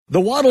The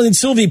Waddle and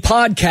Sylvie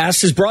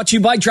podcast is brought to you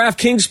by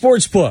DraftKings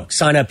Sportsbook.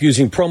 Sign up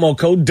using promo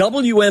code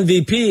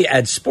WMVP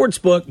at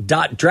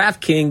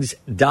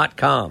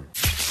sportsbook.draftkings.com.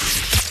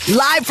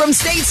 Live from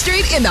State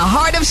Street in the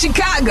heart of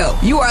Chicago,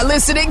 you are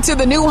listening to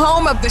the new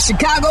home of the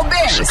Chicago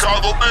Bears.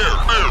 Chicago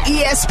Bears.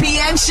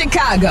 ESPN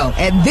Chicago.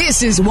 And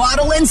this is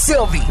Waddle and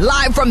Sylvie,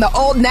 live from the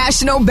Old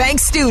National Bank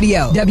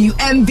Studio.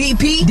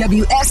 WMVP,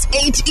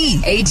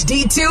 WSHE,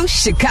 HD2,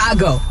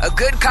 Chicago. A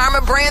Good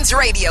Karma Brands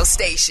radio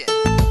station.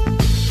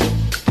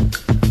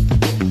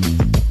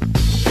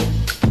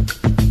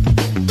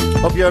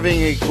 Hope you're having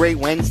a great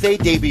Wednesday,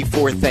 day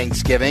before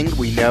Thanksgiving.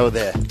 We know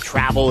the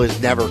travel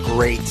is never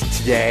great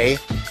today.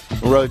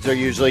 The roads are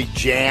usually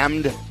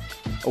jammed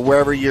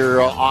wherever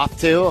you're off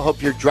to.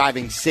 Hope you're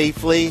driving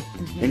safely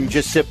and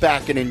just sit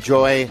back and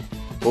enjoy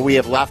what we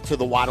have left to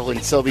the Waddle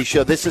and Sylvie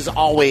show. This is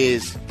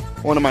always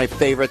one of my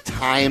favorite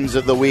times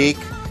of the week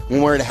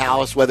when we're at the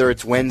house, whether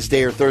it's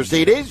Wednesday or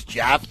Thursday. It is,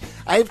 Jeff.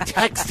 I've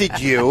texted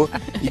you.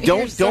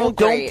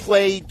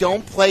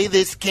 Don't play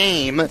this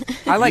game.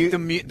 I like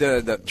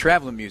the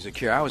traveling music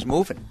here. I was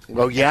moving.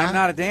 Oh yeah, I'm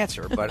not a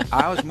dancer, but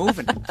I was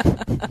moving.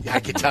 I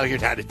can tell you're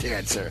not a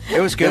dancer. It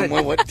was good.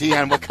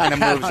 Deanne, what kind of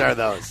moves are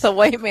those? The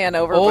white man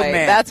overplay. Old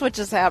man. That's what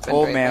just happened.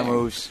 Old right man there.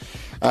 moves.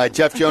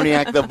 Jeff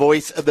Joniak, the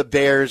voice of the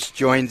Bears,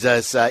 joins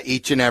us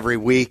each and every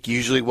week,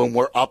 usually when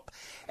we're up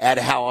at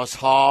House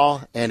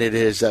Hall, and it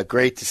is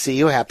great to see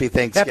you. Happy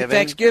Thanksgiving. Happy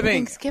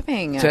Thanksgiving.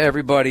 Thanksgiving. To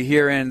everybody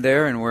here and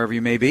there and wherever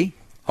you may be.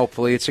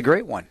 Hopefully it's a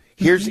great one.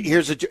 Here's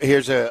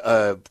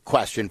a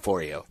question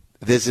for you.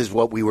 This is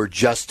what we were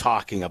just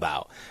talking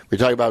about. We're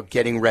talking about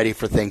getting ready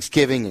for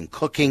Thanksgiving and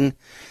cooking.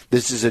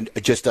 This is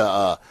just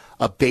a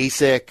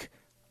basic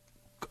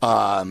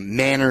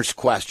manners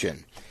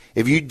question.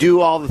 If you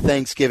do all the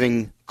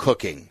Thanksgiving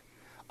cooking,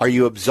 are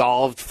you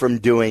absolved from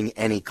doing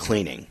any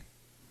cleaning?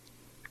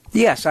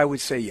 Yes, I would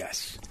say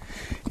yes.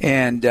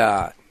 And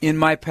in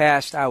my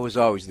past, I was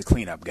always the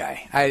cleanup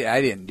guy.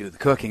 I didn't do the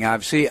cooking.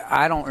 Obviously,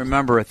 I don't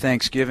remember a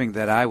Thanksgiving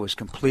that I was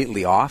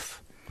completely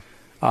off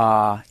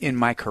in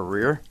my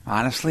career.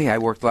 Honestly, I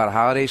worked a lot of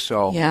holidays,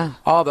 so yeah.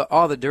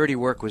 all the dirty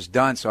work was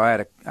done. So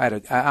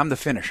I'm the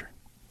finisher.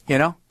 You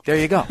know, there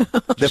you go.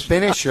 The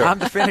finisher. I'm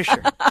the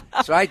finisher.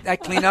 So I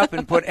clean up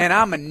and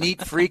I'm a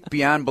neat freak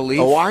beyond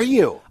belief. Oh, are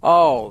you?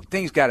 Oh,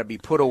 things got to be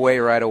put away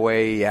right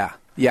away. Yeah.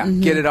 Yeah,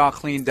 get it all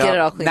cleaned up. Get it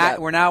all cleaned up.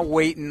 We're not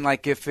waiting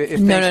like if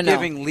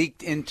Thanksgiving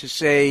leaked into,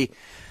 say,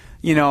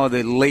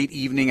 the late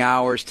evening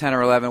hours, 10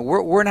 or 11.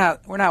 We're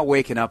not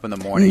waking up in the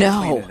morning and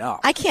cleaning it up.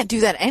 I can't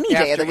do that any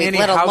day of the After week, any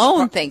let house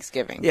alone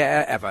Thanksgiving.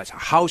 Yeah, if it's a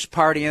house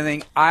party,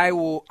 anything, I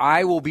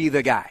will be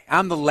the guy.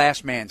 I'm the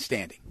last man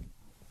standing.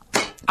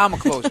 I'm a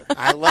closer.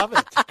 I love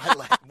it.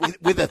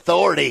 With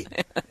authority.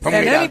 And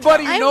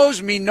anybody who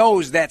knows me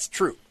knows that's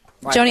true.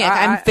 Like, Joniak,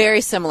 I'm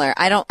very similar.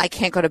 I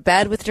can't go to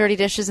bed with dirty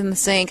dishes in the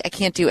sink. I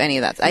can't do any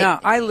of that.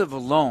 I live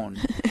alone,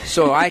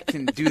 so I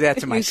can do that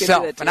to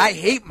myself. And I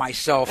hate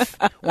myself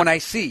when I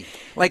see.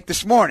 Like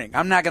this morning,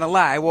 I'm not going to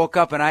lie. I woke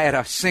up and I had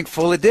a sink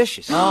full of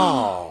dishes.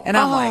 Oh. And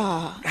I'm like,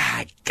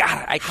 I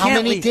can't How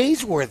many leave.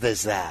 days worth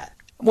is that?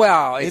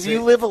 Well, if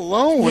you live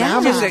alone, yeah. how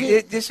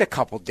many just a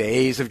couple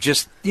days of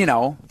just,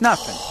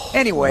 nothing.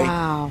 Anyway,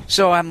 wow.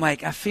 So I'm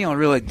like, I'm feeling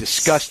really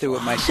disgusted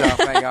with myself.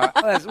 I go,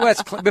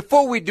 let's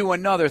before we do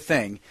another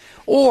thing,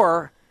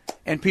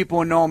 and people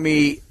who know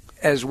me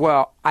as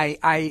well,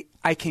 I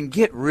can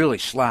get really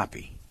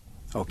sloppy.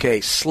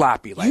 Okay,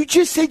 sloppy. Like you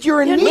just said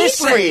you're a neat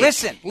freak.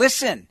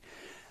 Listen.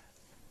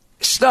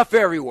 Stuff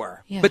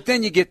everywhere. Yeah. But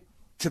then you get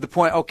to the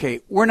point,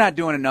 okay, we're not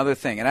doing another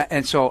thing.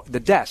 And so the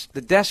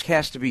desk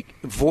has to be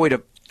void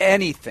of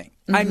anything.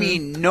 Mm-hmm. I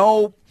mean,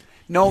 no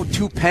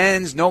 2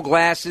 pens, no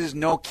glasses,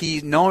 no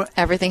keys, no.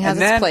 Everything has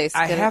its place.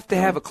 I have to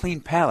have a clean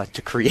palette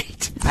to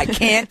create. I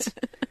can't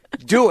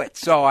do it.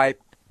 So I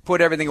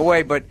put everything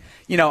away. But,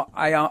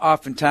 I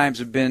oftentimes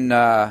have been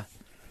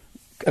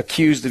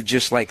accused of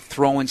just like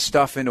throwing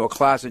stuff into a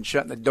closet and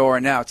shutting the door,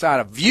 and now it's out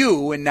of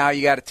view, and now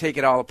you got to take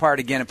it all apart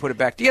again and put it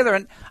back together.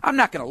 And I'm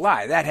not going to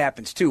lie, that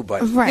happens too.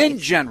 But in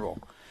general,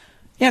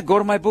 go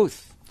to my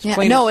booth. Yeah,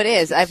 no, it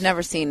is. I've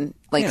never seen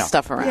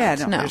stuff around. Yeah,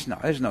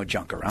 there's no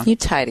junk around. You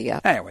tidy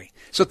up. Anyway,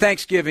 so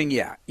Thanksgiving,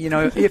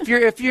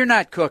 if you're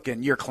not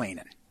cooking, you're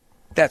cleaning.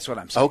 That's what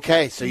I'm saying.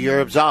 Okay, so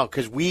you're absolved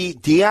because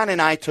Dion and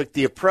I took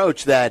the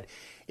approach that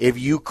if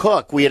you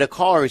cook, we had a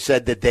caller who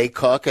said that they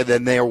cook and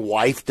then their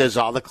wife does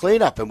all the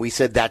cleanup, and we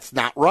said that's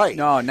not right.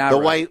 No, not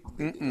right.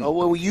 Oh,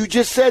 well, you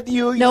just said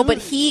you. No, but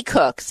he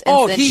cooks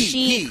and then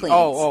she cleans.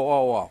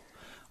 Oh.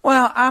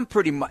 Well, I'm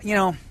pretty much.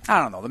 I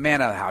don't know. The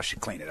man of the house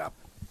should clean it up.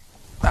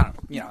 I don't.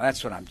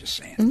 That's what I'm just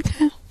saying.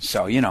 Okay.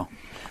 So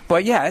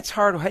but yeah, it's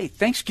hard. Hey,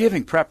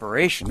 Thanksgiving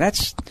preparation.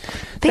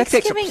 Thanksgiving that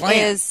takes a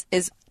plan.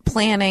 is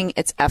planning.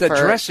 It's effort. The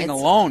dressing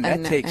alone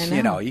that takes.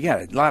 You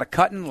got a lot of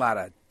cutting, a lot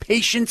of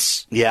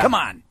patience. Yeah. Come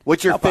on.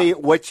 What's your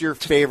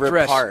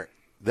favorite part?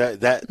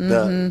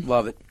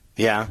 Love it.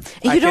 Yeah.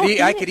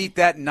 I could eat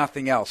that and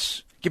nothing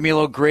else. Give me a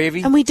little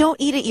gravy. And we don't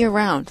eat it year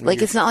round.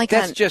 Like it's not like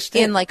That's just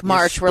in it. like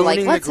March we're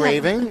like, let's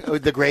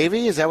the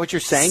gravy. Is that what you're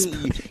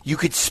saying? You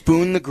could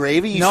spoon the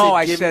gravy.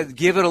 I said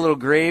give it a little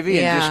gravy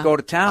and just go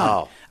to town.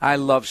 Oh. I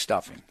love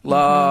stuffing.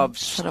 Love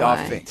So do I.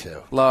 stuffing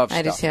too. Love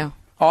I do stuffing. too.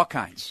 All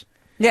kinds.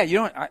 Yeah, you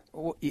don't.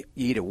 You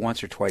eat it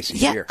once or twice a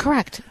year. Yeah,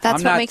 correct.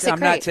 That's I'm what not, makes it I'm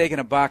great. not taking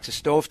a box of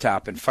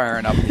stovetop and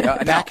firing up.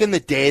 Back in the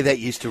day, that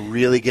used to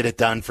really get it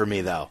done for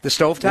me, though. The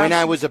stovetop? When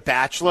I was a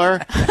bachelor,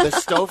 the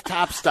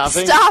stovetop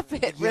stuffing. Stop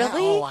it! Yeah,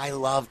 Really? oh, I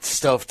loved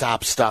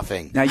stovetop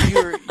stuffing. Now,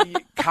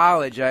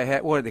 college, I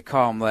had, what do they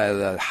call them,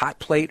 the hot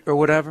plate or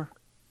whatever?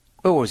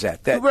 What was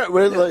that?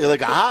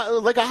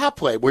 Like a hot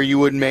plate where you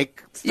would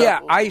make stuff.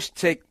 Yeah, I used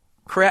to take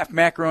Kraft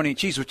macaroni and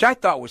cheese, which I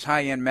thought was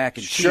high-end mac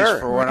and cheese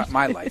for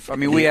my life. I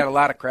mean, we had a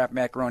lot of Kraft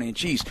macaroni and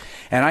cheese,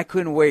 and I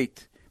couldn't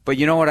wait. But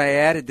you know what I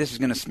added? This is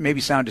going to maybe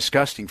sound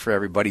disgusting for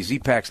everybody.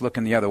 Z-Pac's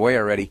looking the other way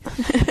already.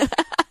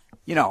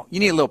 You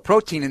need a little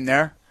protein in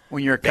there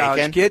when you're a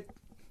college kid.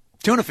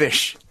 Tuna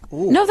fish.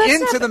 No, that's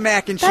into not, the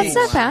mac and cheese.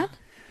 That's not bad.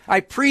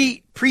 I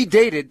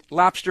predated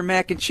lobster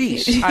mac and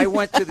cheese. I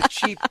went to the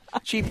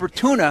cheaper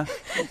tuna.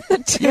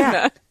 Tuna.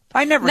 Yeah.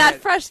 I never Not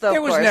had, fresh, though,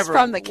 there of was course, never,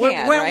 from the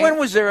can, right? When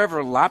was there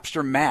ever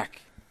lobster mac?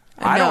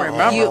 I don't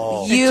remember.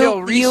 You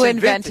Until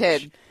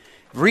invented.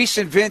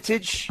 Recent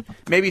vintage.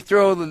 Maybe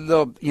throw the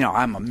little,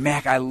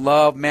 I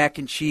love mac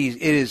and cheese.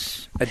 It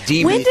is a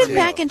demon. When did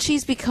mac and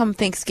cheese become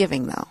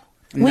Thanksgiving, though?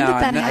 When did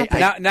that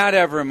happen? Not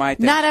ever in my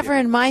Thanksgiving. Not ever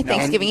in my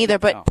Thanksgiving either,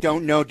 but...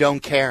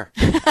 Don't care.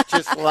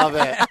 Just love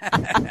it.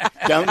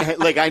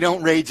 I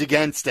don't rage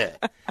against it.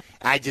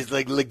 I just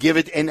give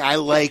it, and I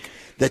like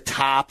the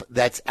top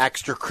that's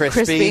extra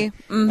crispy.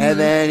 Mm-hmm. And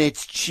then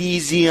it's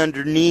cheesy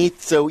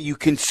underneath, so you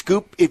can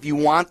scoop if you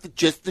want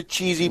just the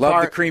cheesy Love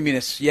part. The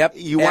creaminess. Yep.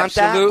 You want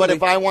absolutely. that, but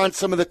if I want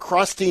some of the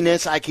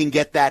crustiness, I can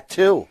get that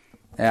too.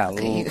 Yeah, a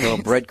little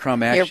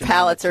breadcrumb action. Your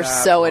palates are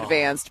so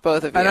advanced,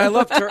 both of you. And I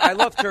love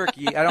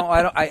turkey.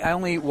 I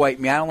only eat white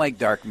meat. I don't like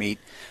dark meat.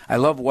 I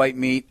love white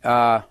meat.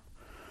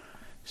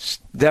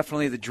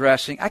 Definitely the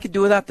dressing. I could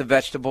do without the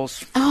vegetables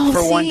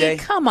for one day.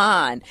 Come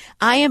on.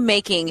 I am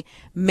making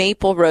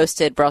maple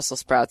roasted Brussels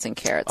sprouts and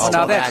carrots. Oh,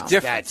 now that's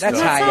different. That's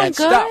high-end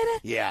good. stuff.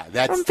 Yeah,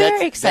 I'm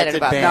very excited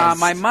about that. Now,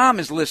 my mom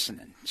is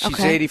listening.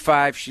 She's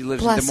 85. She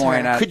lives in Des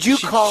Moines. Could you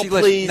call,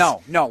 please?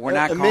 No, we're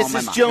not calling Mrs.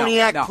 my mom.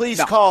 Joniak,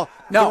 please call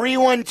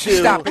 312.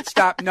 Stop it.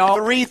 Stop. No.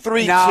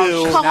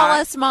 332. Call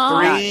us, Mom.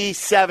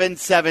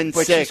 3776.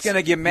 But she's going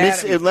to get mad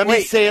at me. Let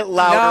me say it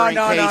louder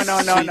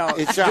No.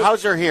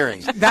 How's her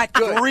hearing? Not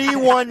good.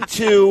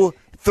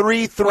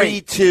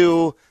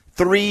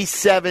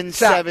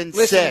 312-332-3776.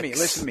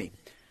 Listen to me.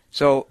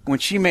 So when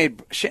she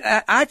made,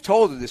 I've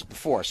told her this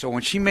before. So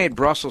when she made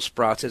Brussels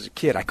sprouts as a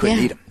kid, I couldn't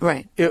eat them.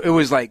 Right. It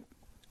was like,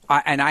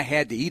 I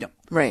had to eat them.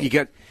 Right.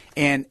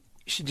 They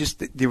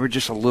were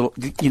just a little.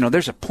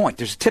 There's a point.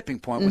 There's a tipping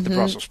point with the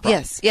Brussels sprout.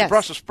 Yes. The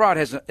Brussels sprout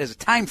has a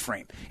time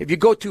frame. If you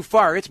go too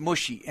far, it's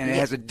mushy and it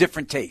has a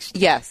different taste.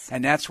 Yes.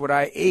 And that's what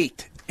I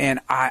ate. And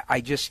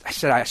I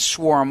said I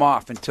swore them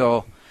off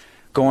until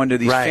going to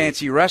these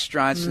fancy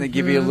restaurants and they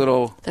give you a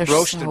little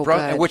roasted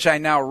Brussels, which I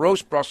now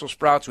roast Brussels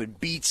sprouts with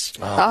beets,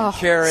 and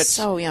carrots.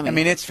 So yummy. I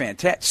mean, it's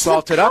fantastic.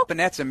 Salt it up, and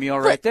that's a meal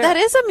right there. That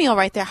is a meal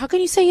right there. How can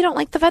you say you don't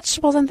like the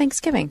vegetables on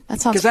Thanksgiving? That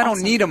sounds because I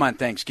don't need them on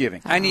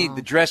Thanksgiving. I need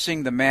the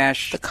dressing, the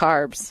mash, the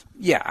carbs.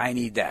 Yeah, I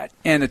need that.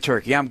 And the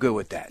turkey. I'm good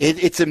with that.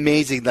 It's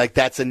amazing.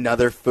 That's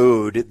another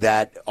food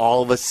that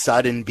all of a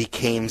sudden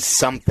became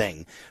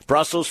something.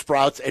 Brussels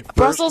sprouts at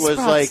first was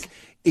like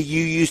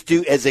you used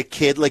to, as a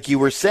kid, like you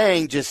were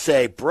saying, just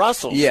say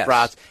Brussels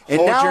sprouts. And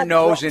hold now, your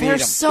nose and eat them.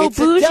 They're so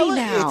bougie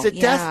now. It's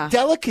a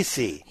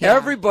delicacy. Yeah.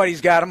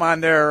 Everybody's got them on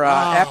their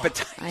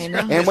appetizer. I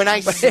know. And when I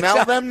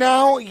smell them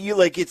now,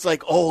 it's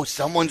like, oh,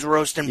 someone's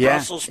roasting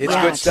Brussels sprouts.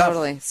 It's good stuff.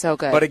 Totally. So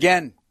good. But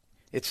again,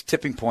 it's a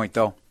tipping point,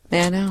 though.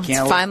 Yeah, I know. It's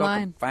a fine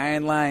line.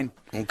 Fine line.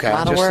 Okay.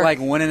 Lot of Just work. like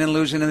winning and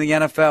losing in the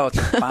NFL. It's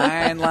a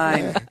fine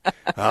line.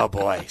 Oh,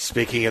 boy.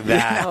 Speaking of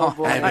that,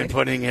 I've been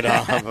putting it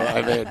off.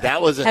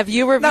 That was Have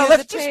you reviewed No,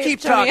 let's the just tape,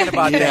 keep Joniak? talking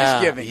about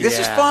Thanksgiving. This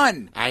is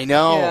fun. I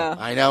know. Yeah.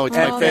 I know. It's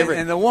my favorite.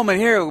 And the woman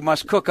here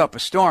must cook up a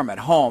storm at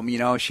home.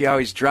 She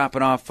always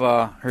dropping off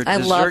her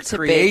dessert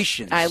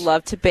creations. I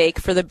love to bake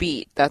for the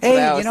beat. That's what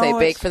I always say.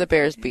 Bake for the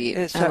Bears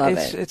beat. I love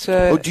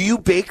it. Do you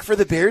bake for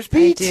the Bears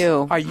beat? I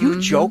do. Are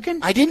you joking?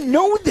 I didn't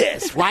know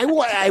this. Why?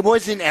 I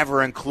wasn't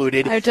ever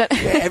included.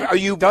 Are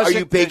you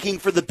baking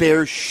for the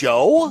Bears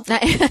show?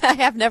 I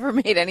have never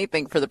made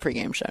anything for the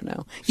pregame show,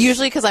 no.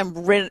 Usually because I'm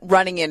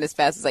running in as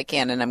fast as I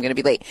can and I'm going to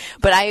be late.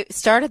 But I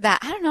started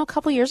that, a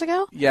couple years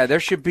ago. Yeah, there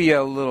should be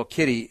a little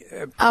kitty.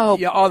 All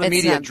the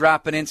media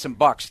dropping in some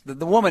bucks.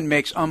 The woman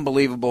makes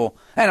unbelievable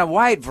and a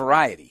wide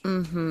variety.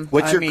 Mm-hmm.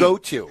 What's your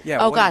go-to? Yeah,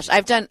 gosh,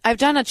 I've done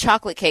a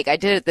chocolate cake. I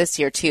did it this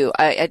year too.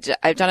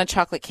 I've done a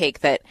chocolate cake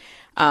that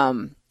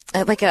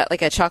like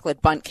a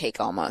chocolate bundt cake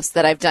almost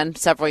that I've done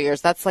several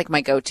years. That's like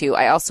my go-to.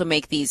 I also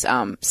make these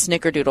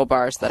snickerdoodle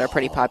bars that are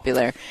pretty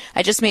popular.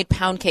 I just made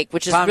pound cake,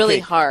 which is really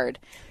hard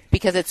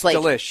because it's like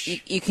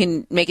delish. You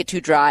can make it too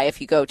dry if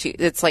you go to.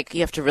 It's like you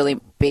have to really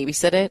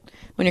babysit it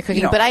when you're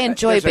cooking. But I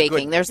enjoy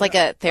baking. There's like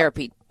a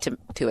therapy to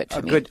it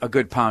for me. A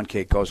good pound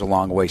cake goes a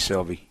long way,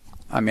 Sylvie.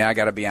 I mean, I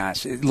got to be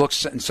honest. It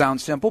looks and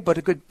sounds simple, but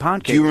a good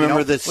pound cake. Do you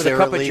remember the with a Sara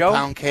cup of Lee Joe?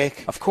 pound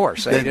cake? Of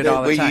course, I did it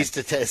all the time. We used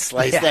to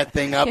slice that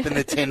thing up in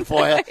the tin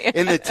foil,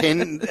 in the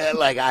tin.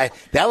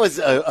 That was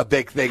a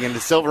big thing in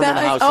the Silverman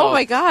household. Oh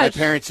my gosh! My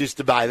parents used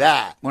to buy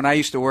that. When I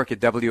used to work at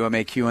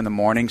WMAQ in the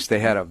mornings, they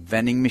had a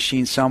vending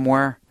machine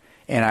somewhere,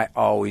 and I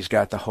always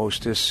got the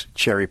Hostess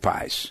cherry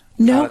pies.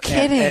 No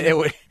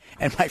kidding.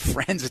 And my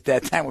friends at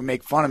that time would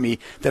make fun of me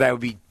that I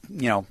would be,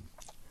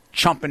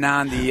 chumping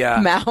on the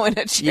mowing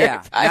a cherry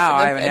pie. Now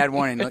I haven't had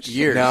one in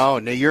years. No,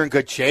 you're in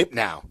good shape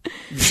now.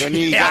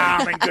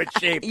 I'm in good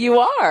shape. You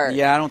are.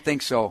 Yeah, I don't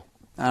think so.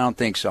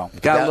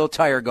 Got a little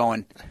tire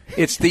going.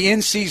 It's the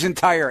in-season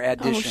tire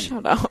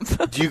addition. Oh,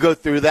 shut up. Do you go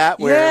through that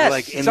where,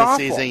 yes, in the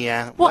season,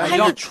 yeah? Well,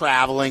 you're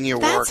traveling, you're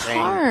that's working.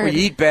 Hard. Well,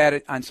 you eat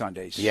bad on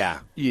Sundays. Yeah.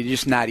 You're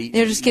just not eating.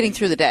 You're just getting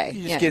through the day.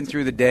 You're just getting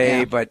through the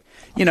day, but,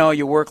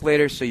 you work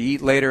later, so you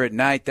eat later at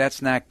night.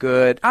 That's not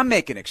good. I'm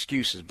making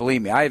excuses,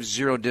 believe me. I have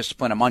zero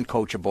discipline. I'm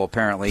uncoachable,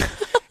 apparently.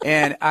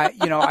 And,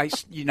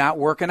 you're not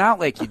working out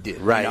like you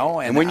did. Right.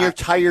 And when you're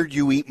tired,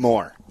 you eat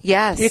more.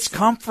 Yes. It's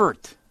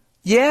comfort.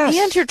 Yes.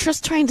 And you're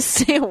just trying to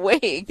stay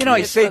awake.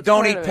 You say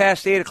don't eat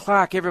past 8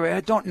 o'clock.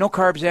 Everybody, no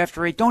carbs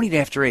after 8. Don't eat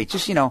after 8.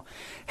 Just,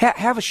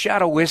 have a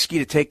shot of whiskey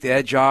to take the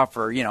edge off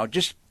or,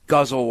 just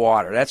guzzle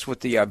water. That's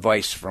what the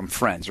advice from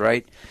friends,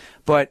 right?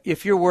 But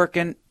if you're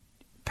working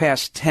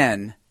past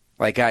 10,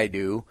 like I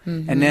do,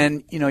 and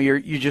then, you're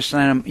just,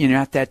 you're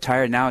not that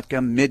tired. Now it's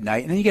come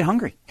midnight, and then you get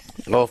hungry.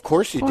 Well, of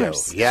course you do.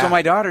 Yeah. So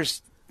my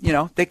daughters,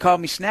 they call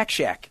me Snack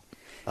Shack.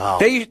 Oh.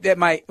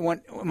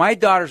 When my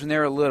daughters, when they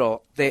were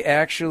little, they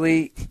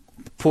actually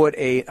put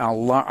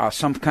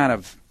some kind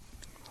of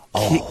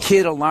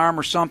kid alarm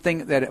or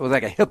something that it was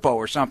like a hippo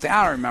or something.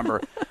 I don't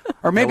remember.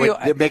 Or maybe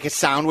it make a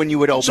sound when you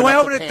would open. So I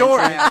opened the door.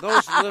 Yeah,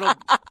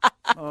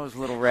 those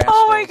little rascals.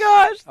 Oh my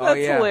gosh, that's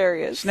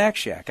hilarious. Snack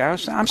Shack.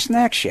 I'm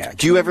Snack Shack.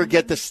 Do you ever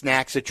get the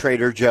snacks at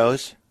Trader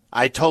Joe's?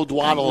 I told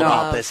Waddle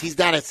about this. He's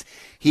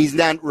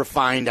not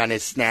refined on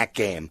his snack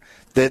game.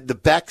 The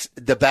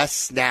best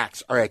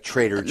snacks are at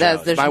Trader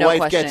Joe's. My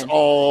wife gets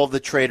all the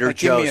Trader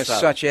Joe's give me stuff.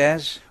 Such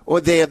as?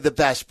 Or they have the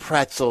best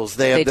pretzels.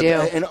 They do.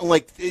 And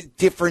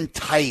different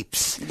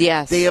types.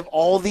 Yes. They have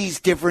all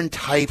these different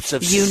types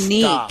of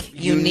stuff.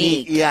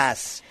 Unique.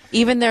 Yes.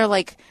 Even they're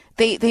like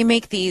they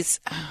make these.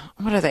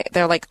 What are they?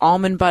 They're like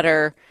almond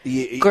butter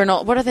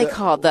granola. What are they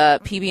called?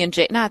 The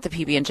PB&J, not the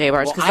PB&J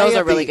bars, because those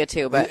are really good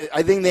too. But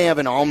I think they have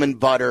an almond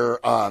butter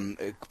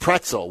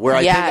pretzel where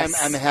I think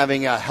I'm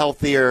having a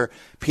healthier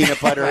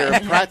peanut butter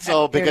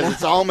pretzel because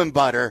it's almond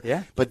butter.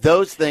 Yeah. But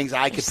those things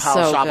I could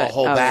polish off a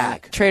whole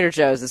bag. Yeah. Trader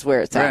Joe's is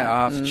where it's at.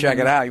 I'll have to check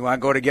it out. You want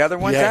to go together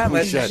one time?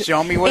 Let's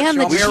show me and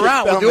show me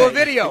around. We'll do a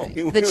video.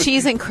 The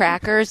cheese and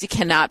crackers, you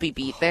cannot be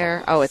beat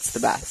there. Oh, it's the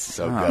best.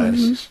 So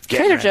good.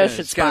 Trader Joe's should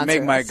It's going to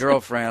make my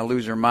girlfriend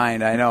lose her mind.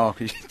 I know.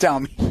 Because you tell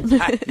me,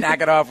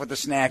 knock it off with the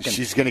snacking.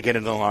 She's going to get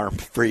an alarm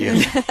for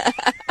you.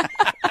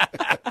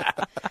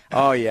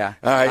 Oh, yeah.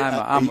 All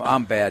right.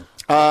 I'm bad.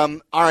 All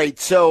right.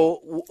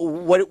 So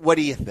what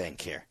do you think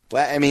here?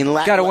 I mean,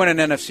 got to win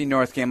an NFC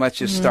North game. Let's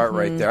just start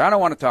right there. I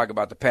don't want to talk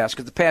about the past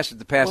because the past is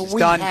the past. It's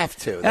done. We have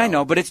to. I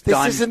know, but it's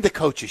done. This isn't the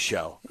coach's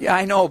show. Yeah,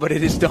 I know, but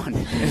it is done.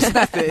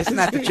 It's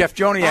not the Jeff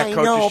Joniak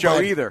coach's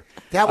show either.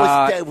 That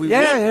was it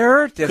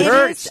hurt. It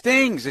hurt. It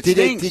stings. It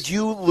stings. Did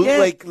you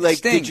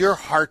lose? Did your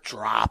heart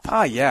drop?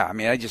 Oh yeah. I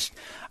mean,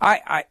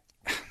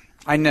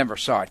 I never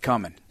saw it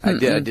coming. I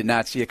did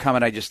not see it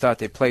coming. I just thought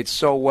they played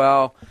so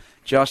well,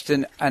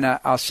 Justin. And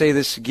I'll say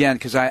this again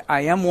because I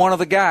am one of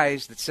the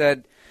guys that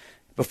said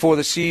before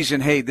the season,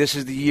 hey, this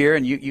is the year,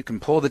 and you can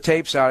pull the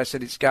tapes out. I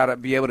said it's got to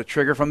be able to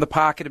trigger from the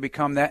pocket to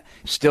become that.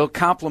 Still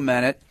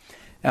compliment it,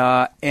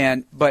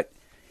 but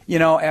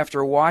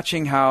after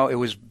watching how it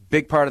was a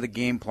big part of the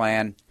game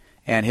plan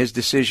and his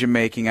decision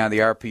making on the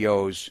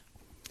RPOs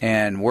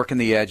and working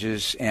the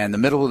edges, and the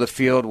middle of the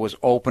field was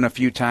open a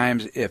few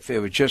times. If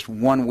it was just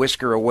one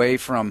whisker away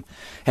from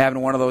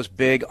having one of those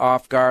big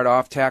off guard,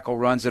 off tackle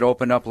runs that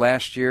opened up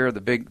last year,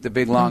 the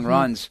big long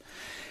runs,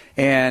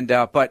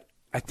 but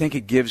I think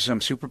it gives him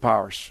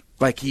superpowers.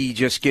 Like he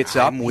just gets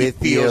up, he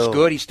feels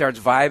good, he starts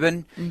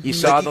vibing. You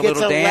saw the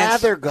little dance. He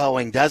gets a lather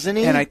going, doesn't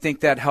he? And I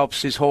think that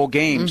helps his whole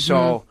game.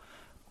 So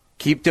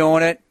keep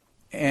doing it.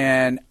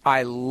 And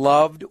I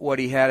loved what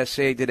he had to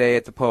say today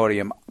at the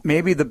podium.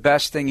 Maybe the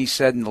best thing he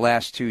said in the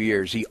last 2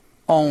 years. He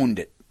owned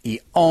it. He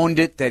owned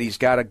it that he's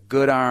got a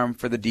good arm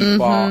for the deep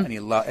ball, and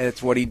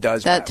it's what he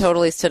does That best.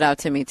 totally stood out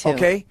to me, too.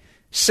 Okay?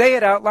 Say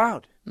it out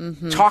loud.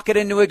 Talk it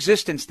into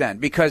existence then,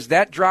 because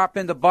that drop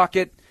in the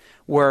bucket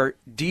where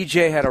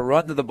DJ had a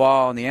run to the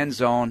ball in the end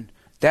zone,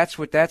 that's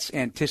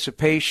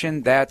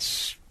anticipation.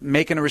 That's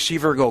making a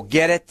receiver go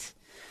get it.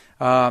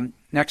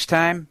 Next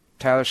time,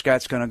 Tyler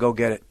Scott's going to go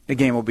get it. The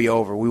game will be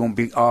over. We won't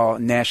be all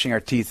gnashing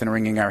our teeth and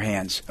wringing our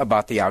hands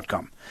about the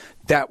outcome.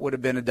 That would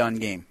have been a done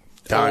game.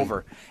 Done.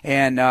 Over.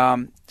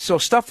 And so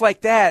stuff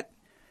like that,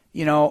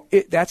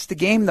 that's the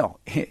game, though.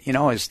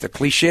 As the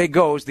cliche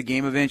goes, the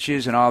game of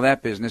inches and all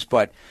that business.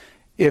 But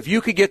if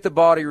you could get the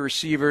ball to your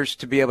receivers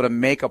to be able to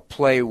make a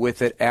play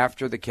with it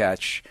after the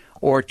catch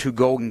or to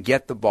go and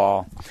get the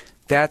ball,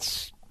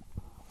 that's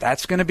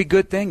going to be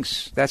good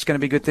things. That's going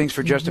to be good things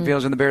for Justin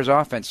Fields and the Bears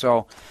offense.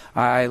 So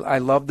I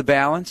love the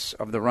balance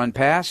of the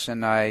run-pass,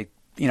 and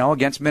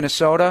against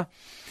Minnesota,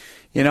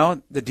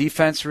 the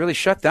defense really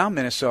shut down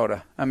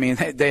Minnesota. I mean,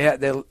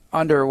 they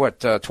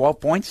under 12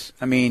 points.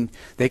 I mean,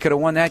 they could have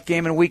won that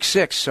game in Week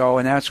 6. So,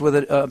 and that's with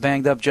a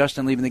banged up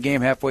Justin leaving the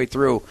game halfway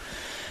through.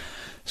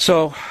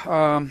 So,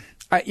 I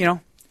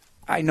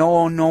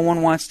know no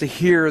one wants to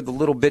hear the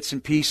little bits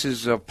and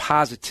pieces of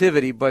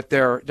positivity, but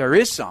there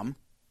is some.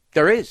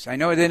 There is. I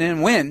know they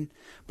didn't win,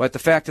 but the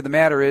fact of the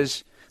matter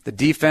is the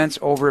defense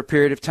over a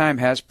period of time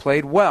has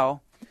played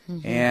well.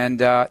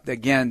 And,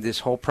 again, this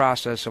whole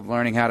process of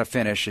learning how to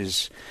finish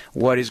is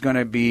what is going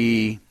to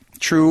be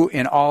true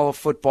in all of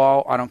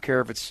football. I don't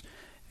care if it's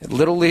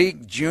little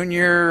league,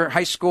 junior,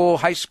 high school,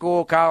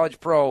 college,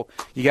 pro.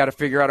 You got to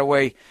figure out a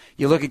way.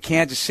 You look at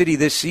Kansas City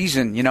this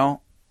season,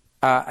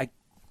 they're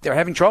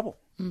having trouble.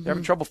 They're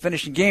having trouble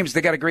finishing games.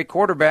 They got a great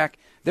quarterback.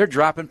 They're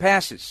dropping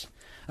passes.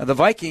 The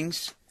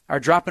Vikings are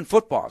dropping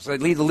footballs. They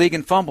lead the league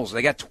in fumbles.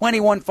 They got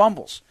 21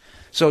 fumbles.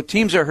 So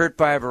teams are hurt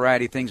by a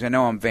variety of things. I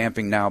know I'm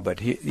vamping now, but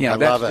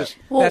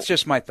that's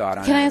just my thought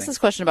on it. Can I ask this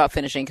question about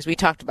finishing? Because we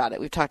talked about it.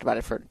 We've talked about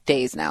it for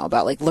days now,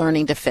 about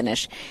learning to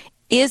finish.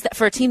 Is that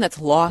for a team that's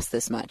lost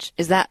this much?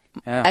 Is that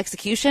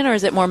execution or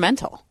is it more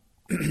mental?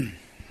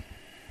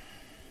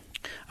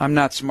 I'm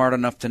not smart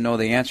enough to know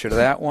the answer to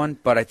that one,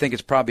 but I think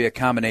it's probably a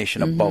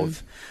combination of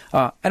both.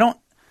 I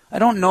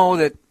don't know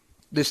that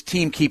this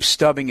team keeps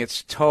stubbing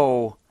its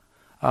toe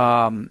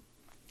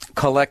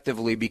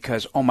collectively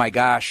because, oh my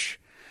gosh,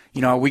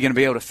 are we going to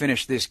be able to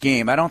finish this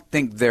game? I don't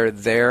think they're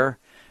there.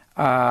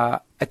 I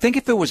think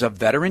if it was a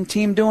veteran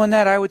team doing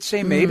that, I would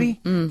say maybe.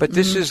 But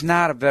this is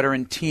not a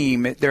veteran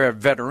team. There are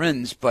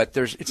veterans, but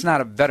it's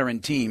not a veteran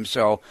team.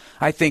 So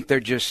I think they're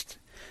just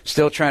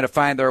still trying to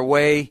find their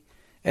way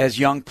as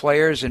young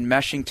players and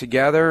meshing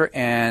together.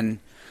 And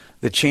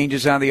the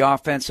changes on the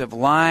offensive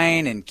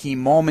line and key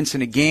moments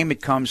in a game,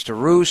 it comes to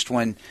roost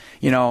when,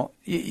 and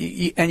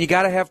you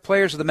got to have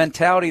players with the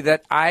mentality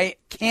that I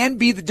can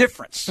be the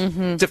difference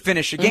to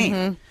finish a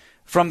game.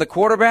 From the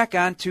quarterback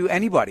on to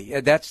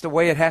anybody. That's the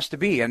way it has to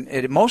be. And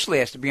it mostly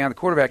has to be on the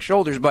quarterback's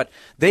shoulders, but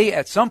they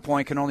at some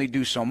point can only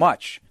do so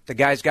much. The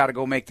guy's got to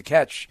go make the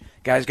catch.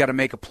 Guy's got to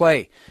make a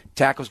play.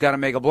 Tackle's got to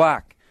make a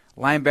block.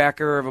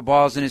 Linebacker, if a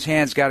ball's in his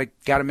hands, got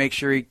to make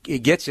sure he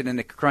gets it in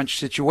the crunch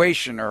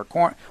situation or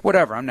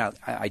whatever. I'm not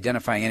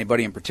identifying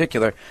anybody in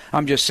particular.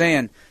 I'm just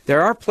saying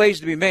there are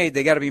plays to be made.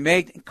 They got to be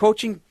made.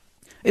 Coaching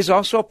is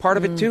also a part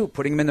of it too,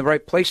 putting them in the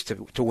right place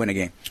to win a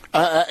game.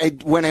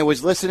 When I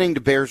was listening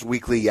to Bears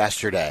Weekly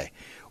yesterday,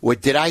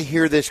 did I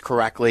hear this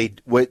correctly?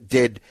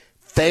 Did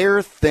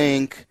Thayer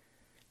think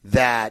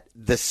that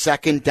the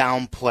second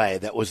down play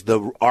that was the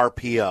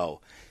RPO,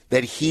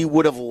 that he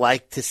would have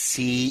liked to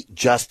see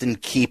Justin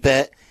keep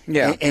it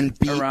and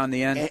be around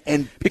the end,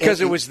 and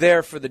because it was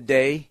there for the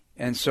day,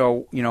 and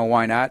so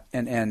why not?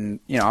 And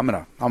I'm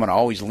gonna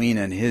always lean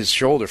on his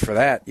shoulder for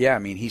that. Yeah, I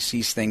mean he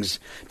sees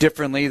things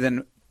differently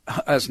than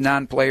us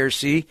non-players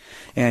see,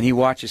 and he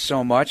watches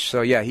so much.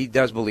 So yeah, he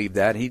does believe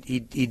that he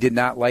did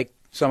not like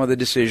some of the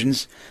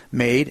decisions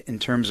made in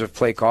terms of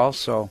play calls.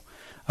 So.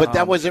 But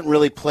that wasn't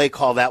really play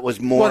call. That was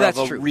more of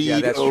a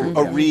read,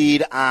 a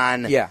read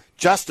on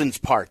Justin's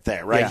part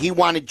there, right? Yeah. He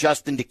wanted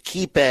Justin to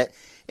keep it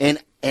and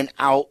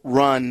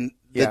outrun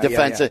the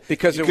defensive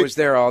because it was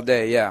there all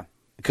day. Yeah,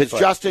 because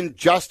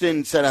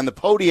Justin said on the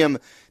podium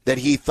that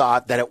he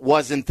thought that it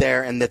wasn't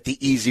there and that the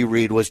easy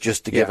read was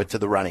just to give it to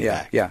the running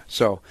back. Yeah.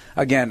 So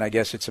again, I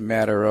guess it's a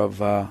matter of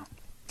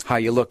how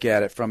you look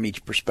at it from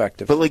each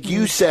perspective. But like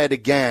you said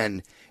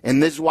again,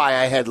 and this is why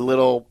I had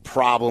little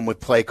problem with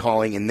play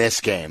calling in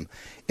this game.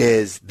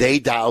 Is they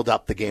dialed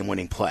up the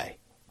game-winning play.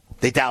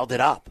 They dialed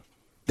it up.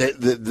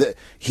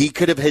 He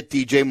could have hit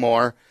DJ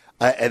Moore,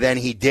 and then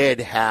he did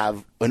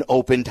have an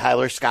open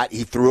Tyler Scott.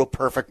 He threw a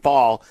perfect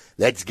ball.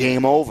 That's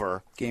game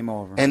over. Game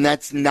over. And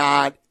that's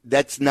not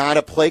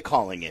a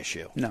play-calling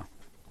issue. No.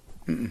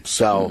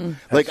 So,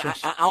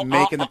 I'll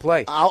making the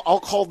play. I'll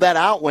call that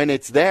out when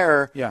it's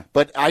there. Yeah.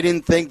 But I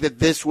didn't think that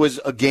this was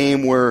a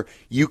game where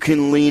you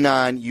can lean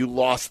on you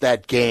lost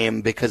that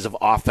game because of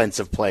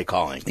offensive play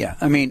calling. Yeah.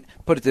 I mean,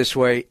 put it this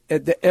way: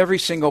 every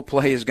single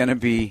play is going to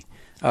be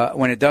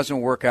when it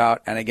doesn't work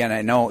out. And again,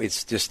 I know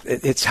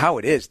it's how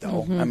it is,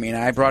 though. I mean,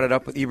 I brought it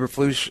up with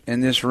Eberflus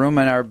in this room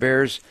and our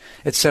Bears,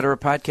 etc.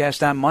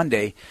 podcast on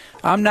Monday.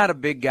 I'm not a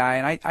big guy,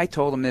 and I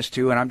told him this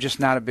too. And I'm just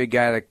not a big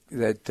guy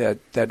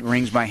that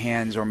wrings my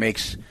hands or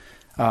makes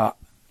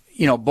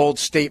bold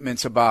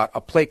statements about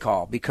a play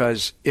call,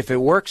 because if it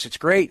works, it's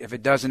great. If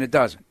it doesn't, it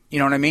doesn't. You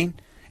know what I mean?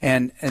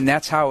 And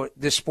that's how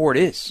this sport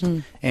is.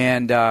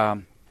 And I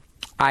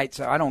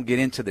don't get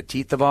into the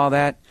teeth of all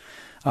that.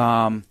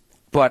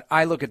 But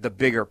I look at the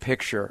bigger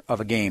picture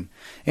of a game.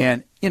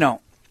 And,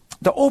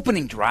 the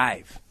opening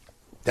drive,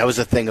 That was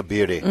a thing of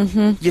beauty.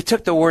 Mm-hmm. You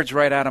took the words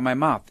right out of my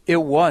mouth. It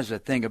was a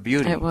thing of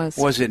beauty. It was.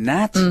 Was it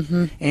not?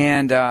 Mm-hmm.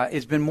 And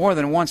it's been more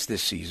than once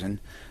this season.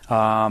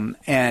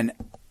 And,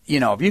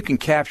 if you can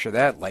capture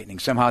that lightning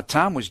somehow.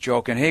 Tom was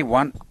joking, hey,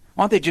 why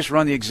don't they just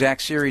run the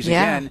exact series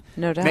again?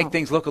 No doubt. Make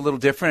things look a little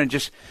different and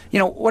just,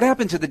 what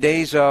happened to the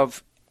days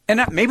of,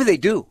 and maybe they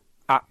do.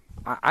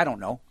 I don't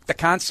know. The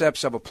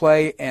concepts of a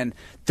play and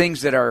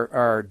things that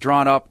are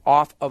drawn up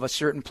off of a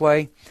certain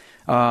play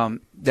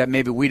that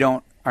maybe we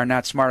are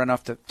not smart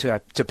enough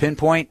to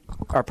pinpoint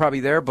are probably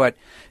there. But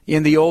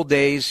in the old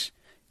days,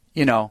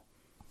 a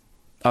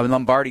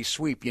Lombardi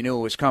sweep, you knew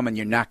it was coming.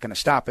 You're not going to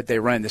stop it. They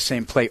ran the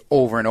same play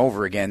over and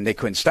over again. They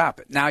couldn't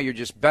stop it. Now you're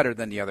just better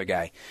than the other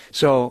guy.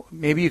 So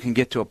maybe you can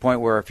get to a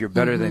point where if you're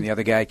better than the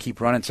other guy, keep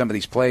running some of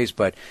these plays.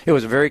 But it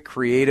was a very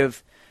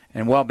creative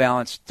and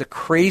well-balanced. The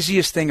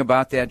craziest thing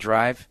about that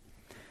drive,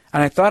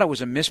 and I thought it was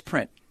a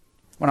misprint,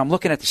 when I'm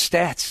looking at the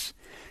stats,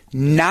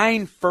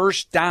 9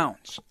 first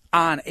downs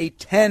on a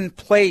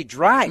 10-play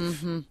drive.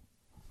 Mm-hmm.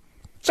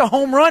 It's a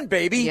home run,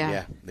 baby.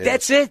 Yeah.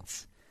 That's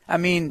it. I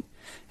mean,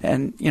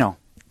 and,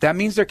 that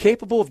means they're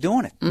capable of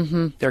doing it.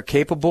 Mm-hmm. They're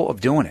capable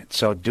of doing it.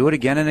 So do it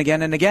again and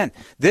again and again.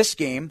 This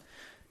game,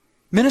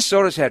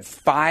 Minnesota's had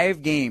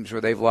 5 games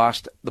where they've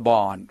lost the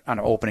ball on an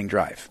opening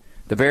drive.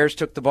 The Bears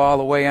took the ball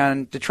away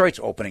on Detroit's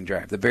opening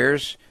drive. The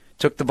Bears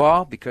took the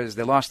ball because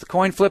they lost the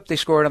coin flip. They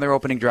scored on their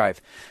opening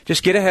drive.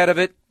 Just get ahead of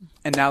it,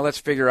 and now let's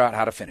figure out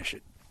how to finish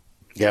it.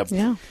 Yep.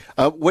 Yeah.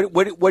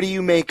 What do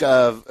you make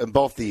of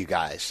both of you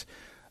guys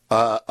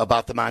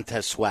about the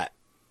Montez Sweat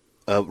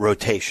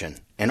rotation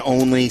and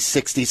only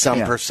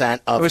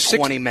 60-some% of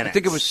 20 minutes? I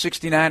think it was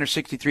 69 or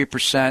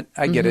 63%.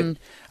 I get it.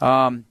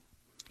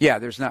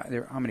 There's not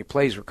there. How many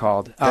plays were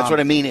called? That's what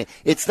I mean.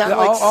 It's not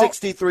like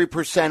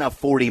 63% of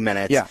 40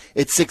 minutes. Yeah.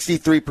 It's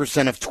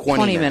 63% of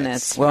 20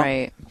 minutes. Well,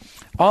 right.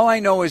 All I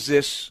know is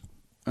this.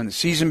 When the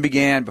season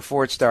began,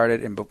 before it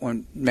started, and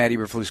when Matt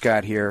Eberflus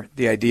got here,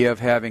 the idea of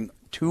having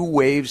 2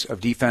 waves of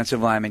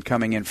defensive linemen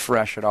coming in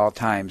fresh at all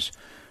times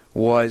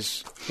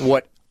was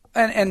what,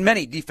 and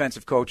many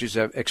defensive coaches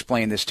have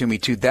explained this to me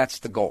too, that's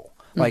the goal.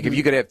 Like if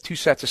you could have 2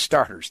 sets of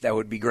starters, that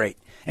would be great.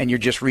 And you're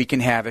just wreaking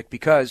havoc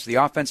because the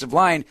offensive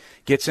line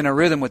gets in a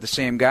rhythm with the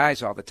same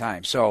guys all the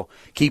time. So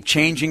keep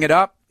changing it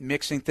up,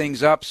 mixing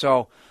things up.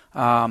 So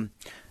I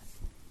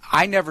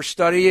never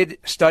studied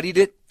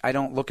it. I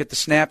don't look at the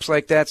snaps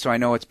like that, so I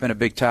know it's been a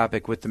big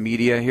topic with the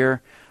media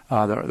here.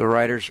 The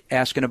writers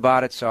asking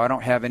about it, so I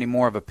don't have any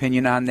more of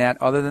opinion on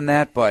that other than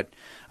that. But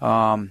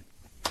in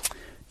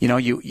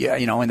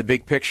the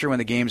big picture, when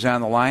the game's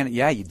on the line,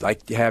 you'd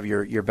like to have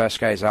your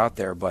best guys out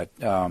there. But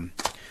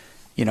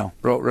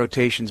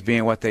rotations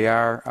being what they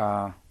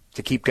are,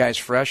 to keep guys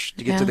fresh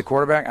to get to the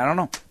quarterback, I don't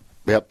know.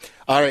 Yep.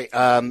 All right.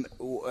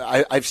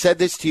 I've said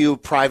this to you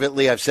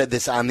privately. I've said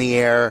this on the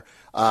air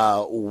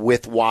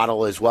with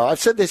Waddle as well. I've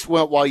said this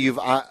while you've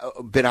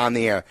been on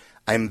the air.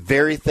 I'm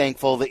very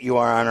thankful that you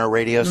are on our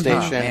radio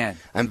station. Man.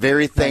 I'm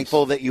very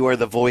thankful that you are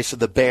the voice of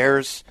the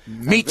Bears.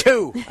 Me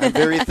too. I'm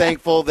very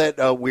thankful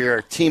that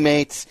we're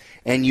teammates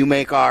and you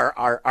make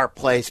our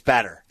place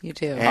better. You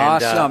do. And,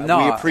 awesome.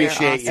 We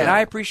appreciate awesome. you. And I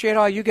appreciate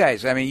all you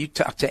guys. I mean, you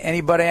talk to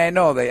anybody I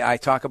know. I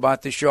talk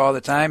about this show all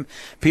the time.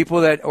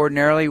 People that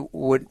ordinarily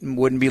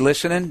wouldn't be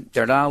listening,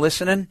 they're not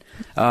listening.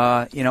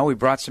 We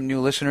brought some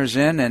new listeners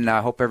in, and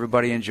I hope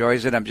everybody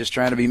enjoys it. I'm just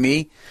trying to be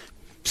me,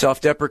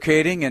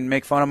 self-deprecating, and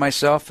make fun of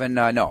myself. And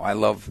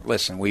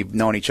listen, we've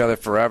known each other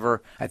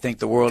forever. I think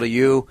the world of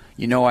you.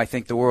 I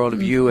think the world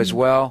of you as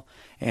well.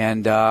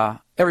 And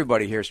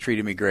everybody here has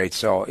treated me great.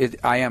 So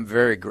I am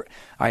very great.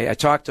 I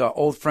talked to an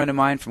old friend of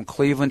mine from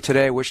Cleveland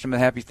today. Wished him a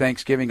happy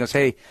Thanksgiving. He goes,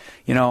 hey,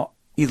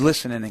 he's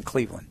listening in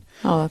Cleveland.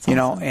 Oh, that's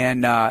awesome.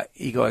 And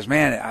he goes,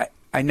 man,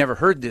 I never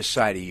heard this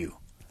side of you.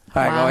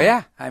 I Wow. go,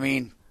 yeah. I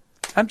mean,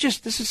 I'm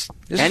just this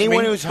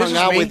Anyone is who's hung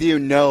out with you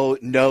knows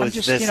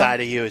just, this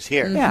side of you is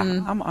here. Yeah,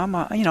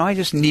 I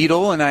just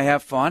needle and I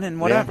have fun and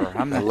whatever.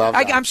 Yeah, I love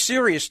that. I'm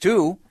serious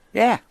too.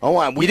 Yeah.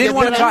 Oh, we you didn't get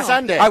want that to on talk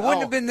Sunday. I wouldn't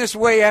have been this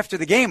way after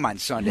the game on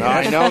Sunday. No,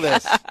 I know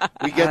this.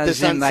 We get I this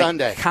was on in, like,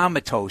 Sunday.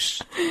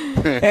 Comatose.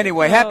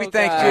 Anyway, happy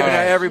Thanksgiving to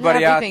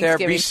everybody Happy out there.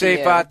 Be Thanksgiving to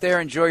safe you. out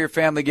there. Enjoy your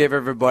family. Give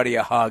everybody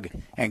a hug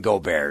and go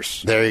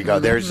Bears. There you go.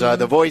 There's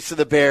the voice of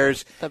the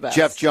Bears, The best.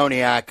 Jeff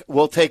Joniak.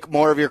 We'll take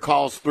more of your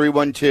calls,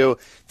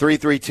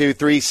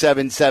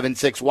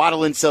 312-332-3776.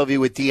 Waddle and Sylvie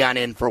with Dion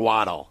in for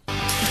Waddle.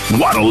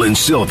 Waddle and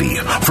Sylvie,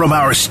 from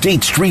our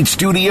State Street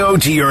studio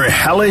to your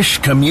hellish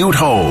commute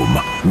home.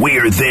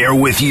 We're there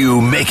with you,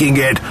 making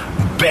it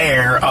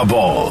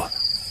bearable.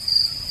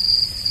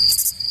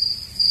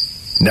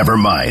 Never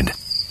mind.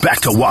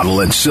 Back to Waddle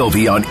and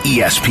Sylvie on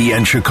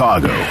ESPN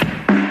Chicago.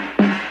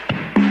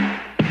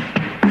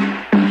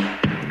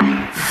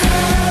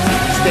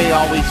 This day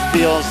always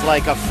feels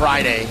like a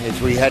Friday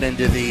as we head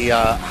into the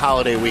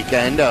holiday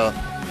weekend.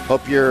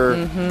 Hope you're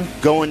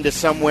going to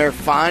somewhere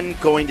fun,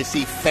 going to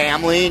see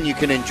family, and you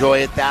can enjoy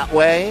it that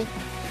way.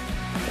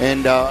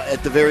 And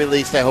at the very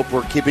least, I hope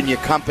we're keeping you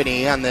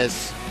company on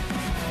this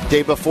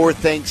day before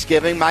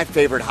Thanksgiving, my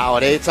favorite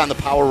holiday. It's on the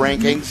power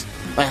rankings.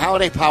 My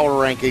holiday power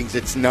rankings,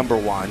 it's number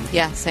one.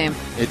 Yeah, same.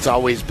 It's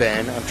always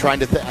been. I'm trying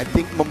to I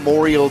think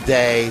Memorial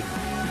Day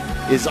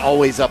is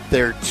always up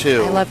there,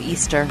 too. I love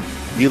Easter.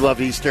 You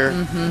love Easter?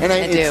 Mm-hmm, And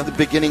it's do. the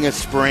beginning of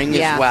spring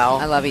as well.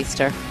 I love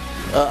Easter.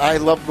 I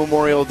love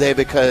Memorial Day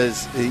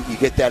because you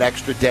get that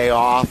extra day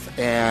off,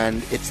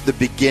 and it's the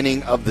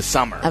beginning of the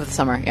summer. Of the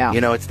summer, yeah.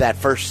 It's that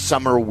first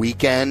summer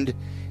weekend,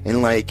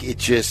 and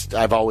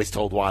I've always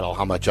told Waddle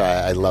how much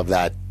I love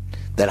that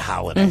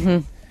holiday.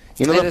 Mm-hmm.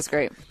 It is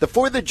great. The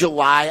 4th of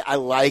July I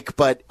like,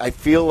 but I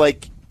feel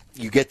like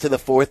you get to the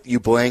 4th, you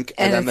blink,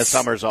 and then the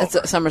summer's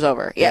over. Summer's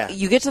over. Yeah,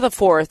 you get to the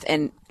 4th,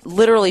 and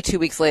literally 2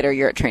 weeks later,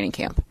 you're at training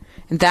camp.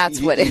 And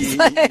that's what it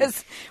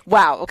is.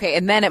 Wow. Okay.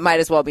 And then it might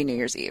as well be New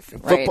Year's Eve,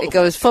 right?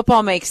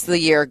 Football makes the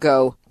year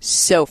go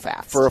so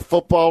fast. For a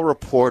football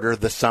reporter,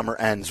 the summer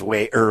ends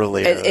way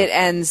earlier. It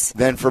ends.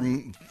 Than for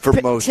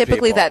most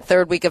typically people. That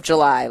third week of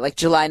July, like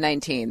July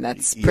 19.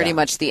 That's pretty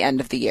much the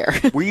end of the year.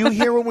 Were you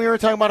here when we were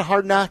talking about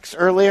Hard Knocks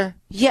earlier?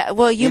 Yeah.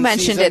 Well, you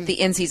mentioned it,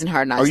 the in-season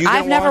Hard Knocks.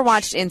 I've never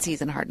watched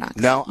in-season Hard Knocks.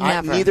 No,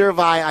 neither have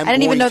I. I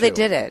didn't even know they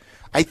did it.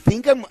 I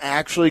think I'm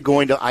actually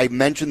going to. I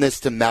mentioned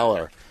this to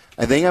Meller.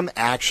 I think I'm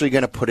actually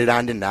going to put it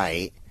on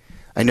tonight.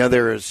 I know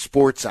there is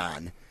sports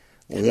on.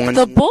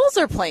 The Bulls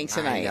are playing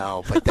tonight. I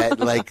know, but that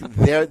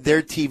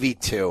they're TV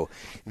too.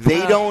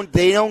 They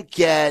don't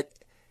get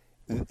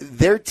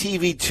their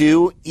TV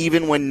too,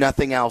 even when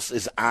nothing else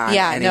is on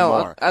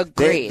anymore. No,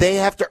 agreed. They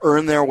have to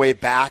earn their way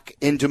back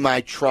into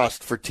my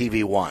trust for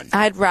TV One.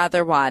 I'd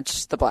rather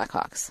watch the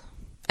Blackhawks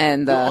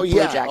and the Blue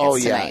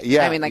Jackets tonight.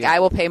 Yeah, I mean, I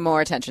will pay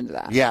more attention to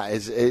that. Yeah,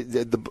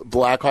 the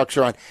Blackhawks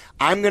are on.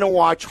 I'm going to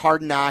watch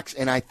Hard Knocks,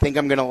 and I think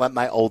I'm going to let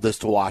my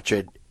oldest watch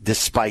it,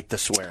 despite the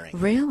swearing.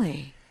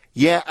 Really?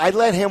 Yeah, I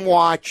let him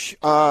watch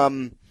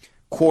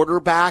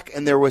Quarterback,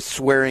 and there was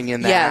swearing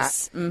in that.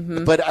 Yes.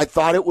 Mm-hmm. But I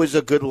thought it was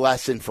a good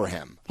lesson for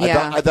him.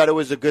 Yeah. I thought it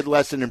was a good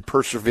lesson in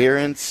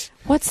perseverance.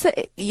 What's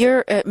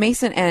your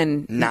Mason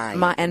and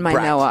 9 and my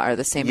Brett. Noah are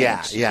the same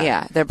age?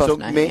 Yeah, they're both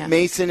 9.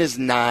 Mason is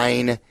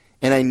 9.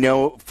 And I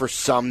know for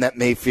some that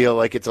may feel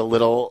like it's a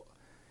little,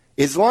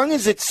 as long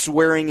as it's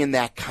swearing in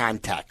that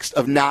context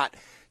of not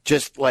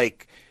just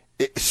like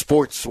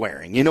sports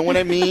swearing. You know what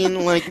I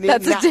mean? Like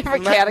that's a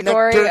different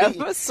category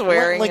of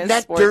swearing. Like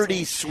not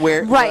dirty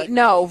swear. Right.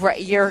 No. Right.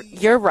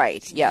 You're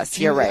right. Yes,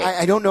 you're right.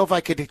 I don't know if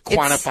I could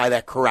quantify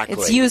that correctly.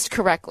 It's used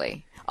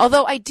correctly.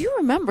 Although I do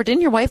remember,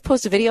 didn't your wife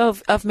post a video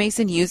of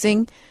Mason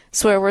using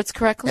swear words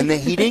correctly? And then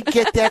he didn't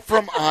get that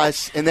from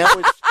us, and that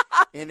was,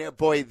 and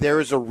boy, there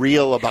was a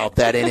reel about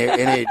that, and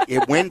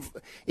it went,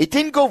 it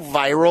didn't go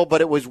viral, but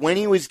it was when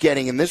he was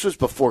getting, and this was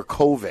before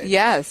COVID.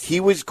 Yes, he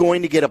was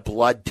going to get a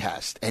blood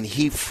test, and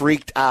he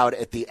freaked out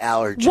at the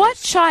allergies. What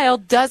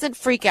child doesn't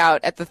freak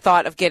out at the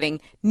thought of getting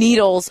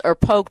needles or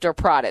poked or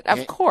prodded?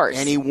 Of course.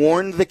 And he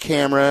warned the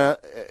camera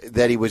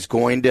that he was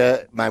going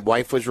to. My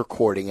wife was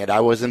recording it.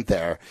 I wasn't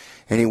there.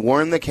 And he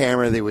warned the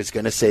camera that he was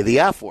going to say the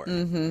F word.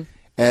 Mm-hmm.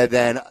 And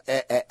then,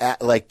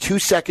 like 2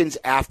 seconds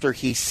after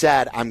he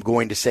said, I'm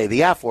going to say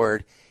the F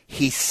word,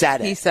 he said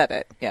it. He said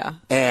it, yeah.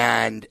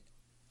 And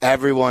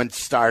everyone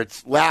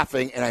starts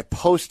laughing. And I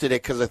posted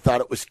it because I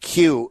thought it was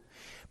cute.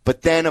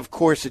 But then, of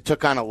course, it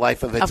took on a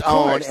life of its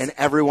own. And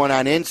everyone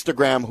on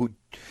Instagram who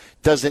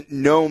doesn't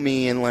know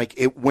me, and like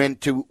it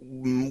went to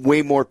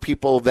way more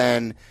people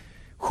than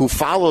who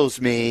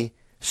follows me,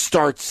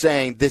 starts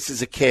saying this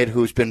is a kid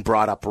who's been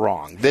brought up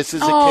wrong. This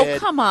is a kid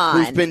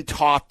who's been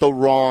taught the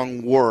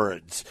wrong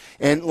words,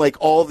 and like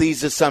all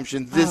these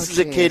assumptions. This is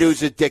a kid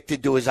who's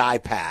addicted to his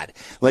iPad.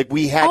 Like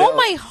we had. Oh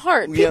my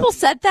heart! People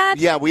said that.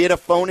 Yeah, we had a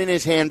phone in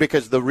his hand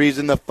because the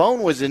reason the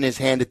phone was in his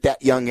hand at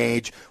that young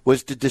age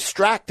was to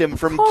distract him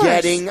from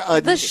getting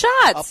the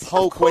shots, a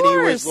poke when he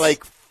was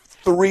like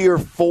 3 or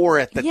 4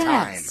 at the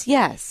time.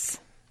 Yes.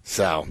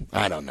 So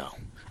I don't know.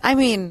 I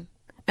mean,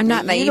 I'm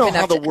not naive enough. You know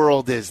how the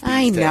world is these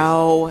days. I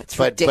know. It's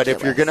ridiculous. But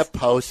if you're going to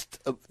post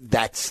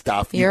that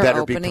stuff, you're you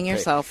better be opening prepared.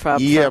 yourself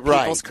up for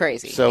people's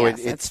crazy. So yes,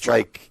 it's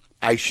like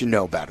I should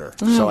know better.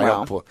 So I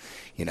don't, All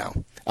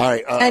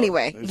right.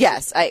 Anyway,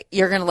 yes,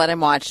 you're going to let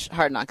him watch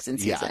Hard Knocks in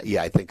season.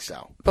 Yeah, I think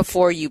so.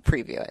 Before you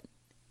preview it.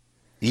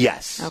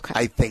 Yes. Okay.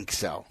 I think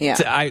so. Yeah.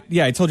 So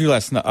I told you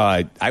last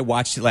night. I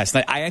watched it last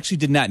night. I actually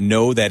did not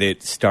know that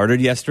it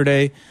started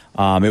yesterday.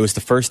 It was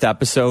the first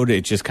episode.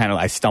 It just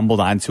I stumbled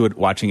onto it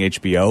watching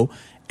HBO,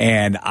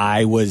 and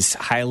I was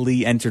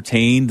highly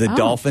entertained. The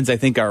Dolphins, I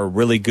think, are a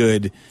really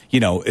good.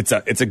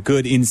 It's a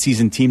good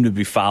in-season team to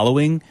be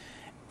following,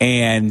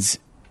 and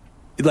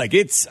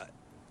it's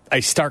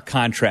a stark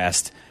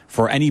contrast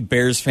for any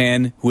Bears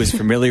fan who is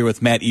familiar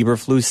with Matt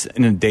Eberflus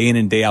on a day in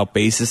and day out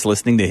basis,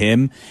 listening to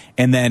him,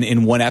 and then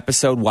in one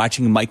episode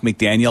watching Mike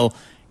McDaniel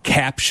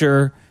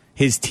capture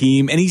his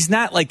team. And he's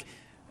not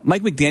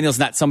Mike McDaniel's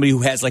not somebody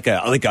who has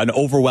an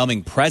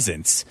overwhelming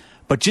presence,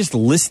 but just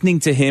listening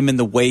to him and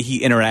the way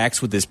he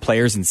interacts with his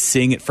players and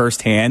seeing it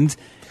firsthand.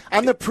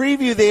 On the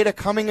preview, they had a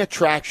coming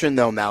attraction,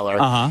 though, Meller.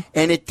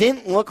 And it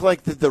didn't look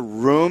like that the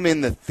room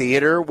in the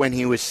theater when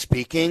he was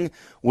speaking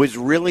was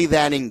really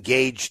that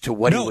engaged to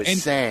what he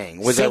was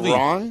saying. Was I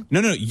wrong?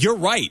 No, you're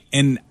right.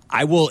 And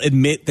I will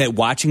admit that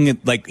watching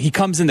it, like, he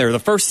comes in there, the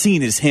first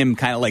scene is him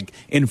kind of like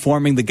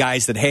informing the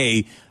guys that,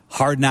 hey,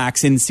 Hard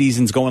Knocks in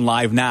season's going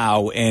live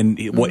now, and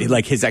what,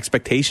 like, his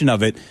expectation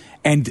of it.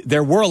 And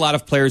there were a lot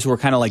of players who were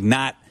kind of like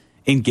not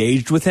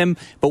engaged with him.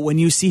 But when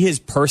you see his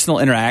personal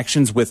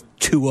interactions with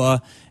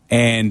Tua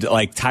and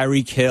like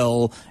Tyreek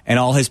Hill and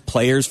all his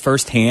players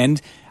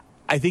firsthand,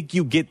 I think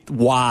you get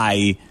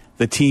why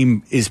the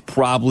team is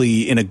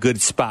probably in a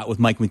good spot with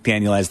Mike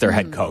McDaniel as their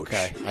head coach.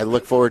 Okay. I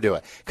look forward to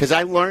it. Because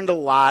I learned a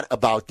lot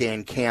about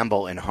Dan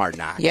Campbell in Hard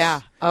Knocks. Yeah.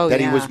 That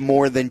he was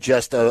more than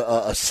just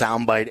a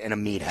soundbite and a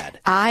meathead.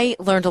 I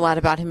learned a lot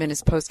about him in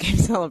his post-game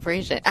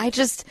celebration.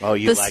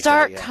 The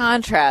stark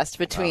contrast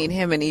between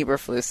him and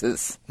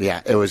Eberflus's.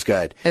 Yeah, it was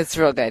good. It's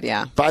real good,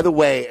 yeah. By the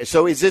way,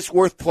 so is this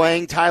worth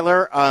playing,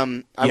 Tyler?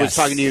 I was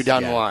talking to you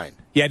down the line.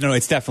 Yeah, no,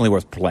 it's definitely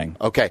worth playing.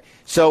 Okay,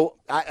 so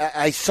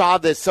I saw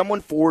this.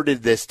 Someone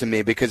forwarded this to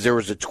me because there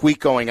was a tweet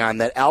going on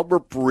that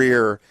Albert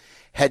Breer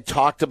had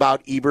talked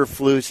about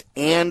Eberflus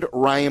and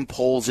Ryan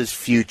Poles'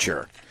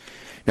 future.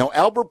 Now,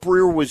 Albert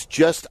Breer was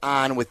just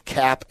on with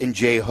Cap and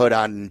Jay Hood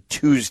on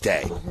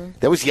Tuesday.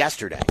 That was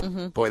yesterday.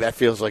 Boy, that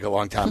feels like a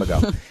long time ago.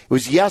 It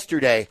was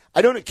yesterday.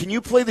 I don't know. Can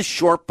you play the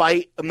short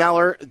bite,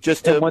 Meller,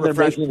 just to when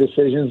refresh? They're making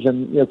decisions,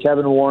 and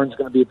Kevin Warren's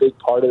going to be a big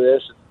part of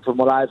this. From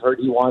what I've heard,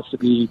 he wants to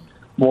be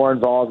more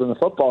involved in the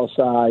football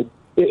side.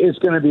 It's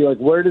going to be like,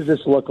 where does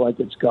this look like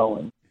it's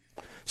going?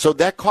 So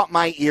that caught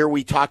my ear.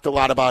 We talked a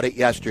lot about it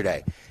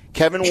yesterday.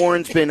 Kevin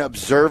Warren's been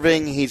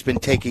observing. He's been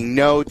taking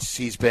notes.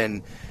 He's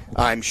been,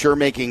 I'm sure,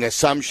 making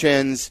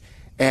assumptions.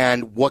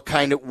 And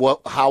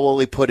how will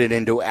he put it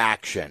into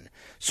action?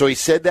 So he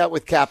said that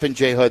with Cap and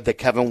Jay Hood, that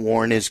Kevin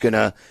Warren is going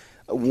to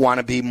want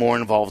to be more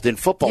involved in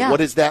football. Yeah. What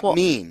does that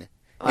mean?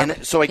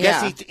 And so I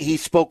guess he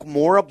spoke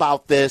more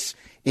about this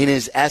in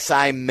his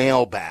SI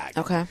mailbag.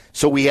 Okay.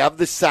 So we have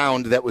the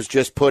sound that was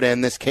just put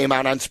in. This came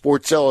out on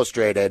Sports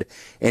Illustrated,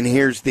 and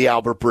here's the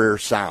Albert Breer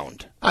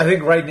sound. I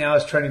think right now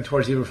it's trending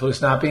towards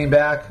Eberflus not being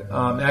back.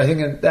 And I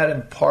think that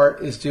in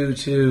part is due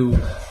to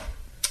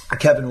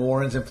Kevin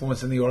Warren's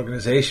influence in the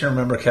organization.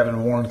 Remember,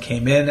 Kevin Warren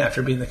came in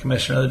after being the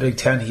commissioner of the Big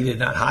Ten. He did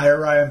not hire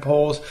Ryan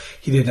Poles.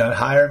 He did not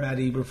hire Matt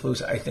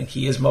Eberflus. I think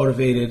he is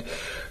motivated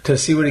to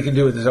see what he can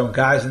do with his own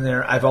guys in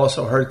there. I've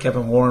also heard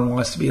Kevin Warren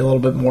wants to be a little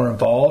bit more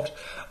involved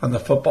on the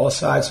football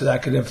side, so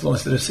that could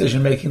influence the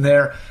decision-making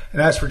there.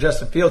 And as for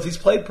Justin Fields, he's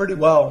played pretty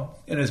well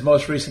in his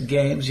most recent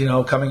games,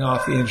 coming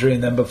off the injury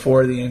and then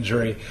before the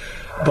injury.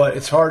 But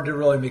it's hard to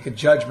really make a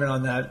judgment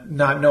on that,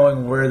 not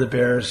knowing where the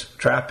Bears'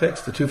 draft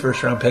picks, the 2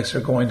 first-round picks,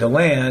 are going to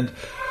land,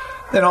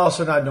 and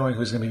also not knowing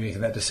who's going to be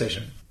making that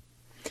decision.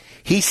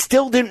 He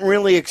still didn't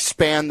really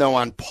expand, though,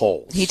 on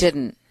Poles. He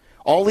didn't.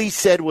 All he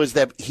said was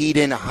that he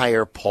didn't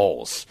hire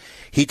Poles.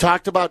 He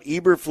talked about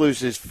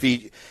Eberflus's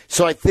feet.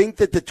 So I think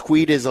that the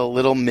tweet is a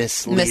little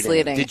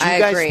misleading. Did you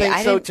guys think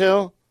so,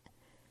 too?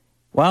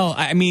 Well,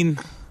 I mean,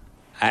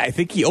 I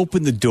think he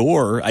opened the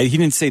door. He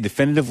didn't say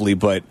definitively,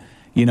 but,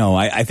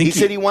 I think he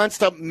said he wants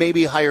to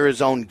maybe hire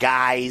his own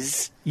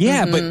guys.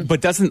 Yeah,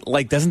 but doesn't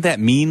that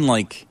mean,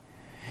 like,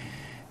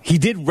 he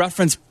did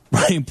reference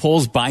Ryan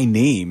Poles by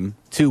name,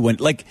 too, when,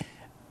 like,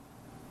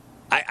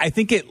 I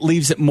think it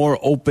leaves it more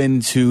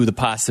open to the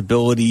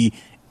possibility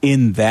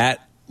in that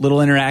little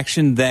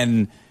interaction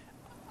than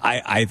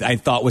I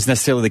thought was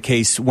necessarily the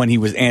case when he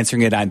was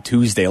answering it on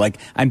Tuesday. Like,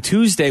 on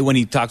Tuesday when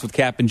he talked with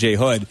Cap and Jay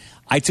Hood,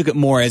 I took it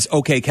more as,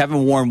 okay,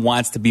 Kevin Warren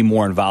wants to be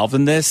more involved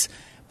in this,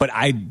 but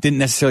I didn't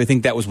necessarily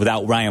think that was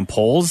without Ryan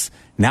Poles.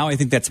 Now I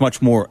think that's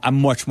I'm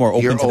much more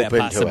open to that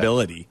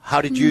possibility. How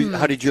did you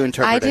interpret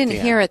it? I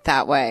didn't hear it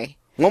that way.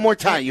 One more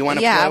time. You want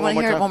to play I want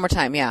to hear it one more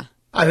time, yeah.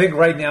 I think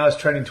right now it's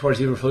trending towards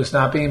Eberflus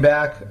not being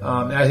back.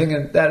 And I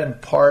think that in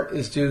part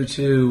is due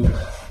to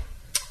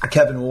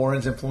Kevin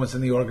Warren's influence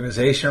in the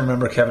organization.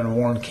 Remember, Kevin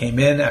Warren came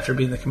in after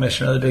being the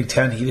commissioner of the Big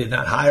Ten. He did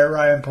not hire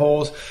Ryan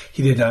Poles.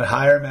 He did not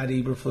hire Matt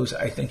Eberflus.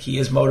 I think he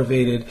is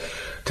motivated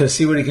to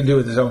see what he can do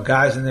with his own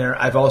guys in there.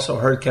 I've also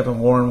heard Kevin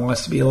Warren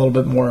wants to be a little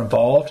bit more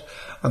involved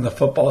on the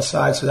football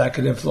side, so that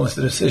could influence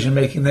the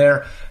decision-making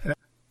there.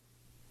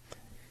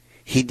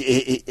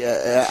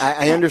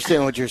 I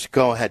understand what you're.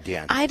 Go ahead,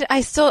 Dan. I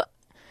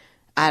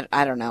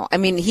don't know. I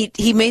mean,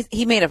 he made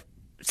a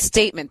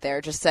statement there,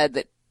 just said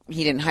that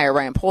he didn't hire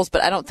Ryan Poles,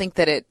 but I don't think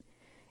that it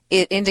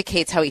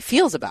indicates how he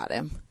feels about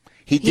him.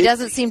 He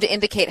doesn't seem to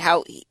indicate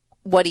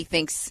what he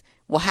thinks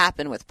will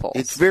happen with Poles.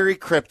 It's very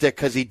cryptic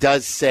because he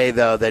does say,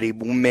 though, that he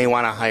may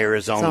want to hire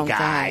his own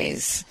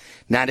guys.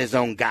 Not his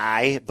own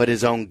guy, but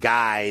his own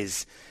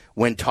guys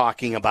when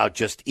talking about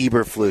just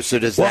Eberflus. So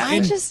does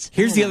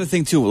here's the other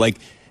thing, too. Like,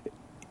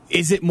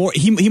 is it more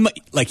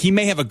he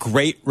may have a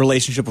great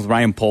relationship with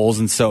Ryan Poles,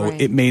 and so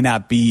it may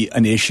not be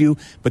an issue.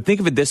 But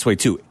think of it this way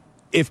too: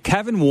 if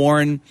Kevin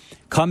Warren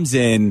comes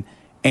in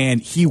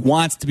and he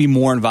wants to be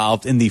more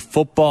involved in the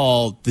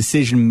football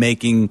decision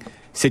making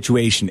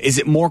situation, is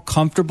it more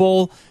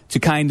comfortable to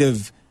kind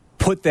of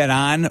put that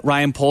on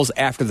Ryan Poles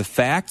after the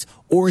fact,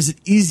 or is it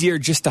easier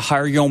just to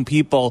hire your own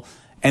people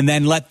and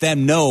then let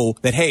them know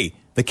that, hey,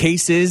 the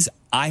case is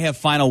I have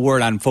final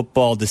word on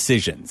football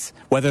decisions,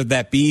 whether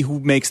that be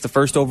who makes the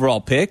first overall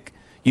pick,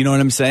 you know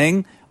what I'm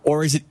saying?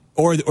 Or is it,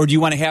 or do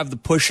you want to have the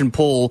push and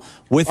pull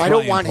with Ryan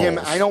Poles? I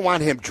don't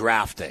want him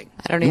drafting.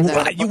 I don't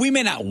either. We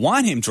may not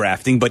want him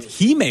drafting, but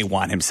he may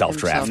want himself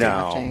drafting.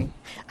 No.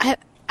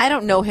 I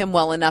don't know him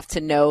well enough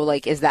to know,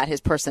 like, is that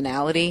his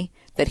personality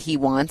that he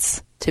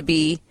wants to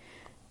be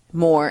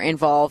more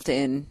involved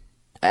in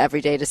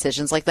everyday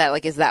decisions like that?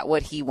 Like, is that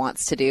what he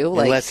wants to do?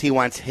 Like, unless he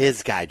wants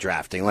his guy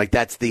drafting. Like,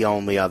 that's the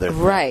only other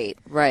thing.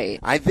 Right.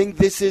 I think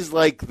this is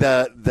like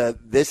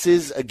this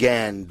is,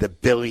 again, the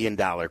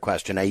billion-dollar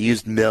question. I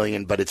used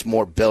million, but it's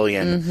more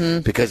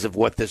billion because of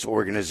what this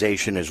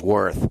organization is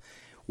worth.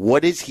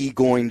 What is he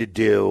going to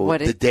do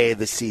the day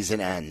the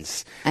season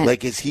ends?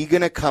 Like, is he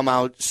going to come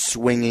out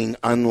swinging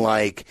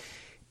unlike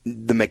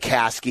the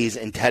McCaskies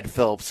and Ted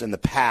Phillips in the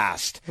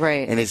past?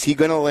 Right. And is he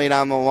going to lay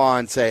down the law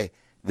and say,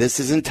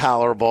 this is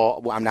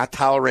intolerable, I'm not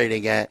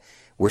tolerating it,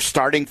 we're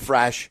starting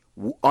fresh,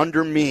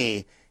 under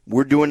me,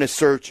 we're doing a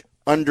search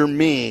under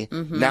me,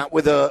 not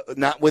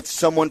with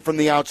someone from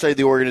the outside of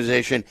the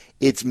organization.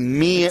 It's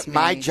me,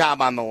 my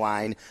job on the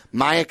line,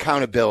 my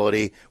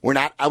accountability. We're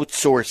not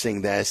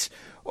outsourcing this.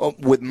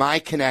 With my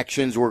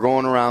connections, we're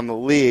going around the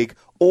league.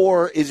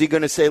 Or is he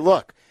going to say,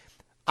 look,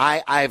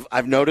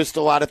 I've noticed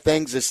a lot of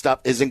things. This stuff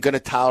isn't going to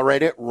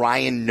tolerate it.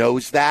 Ryan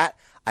knows that.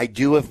 I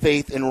do have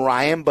faith in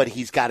Ryan, but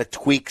he's got to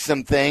tweak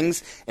some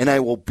things, and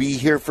I will be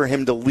here for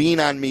him to lean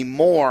on me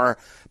more.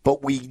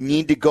 But we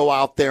need to go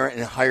out there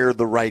and hire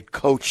the right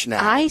coach now.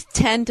 I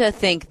tend to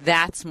think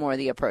that's more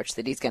the approach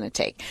that he's going to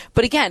take.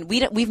 But again,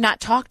 we've not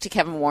talked to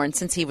Kevin Warren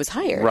since he was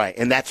hired. Right,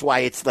 and that's why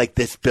it's like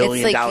this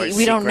billion-dollar secret.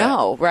 We don't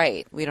know.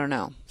 Right, we don't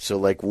know. So,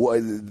 like,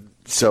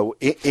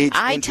 it's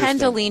I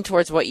tend to lean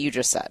towards what you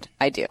just said.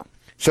 I do.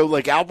 So,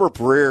 like, Albert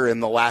Breer in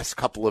the last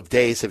couple of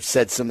days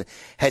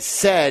has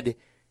said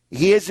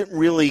he hasn't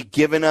really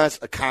given us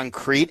a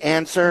concrete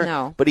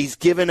answer, but he's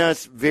given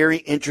us very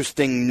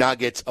interesting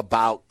nuggets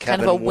about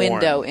Kevin Warren. Kind of a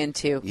window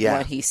into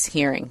what he's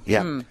hearing.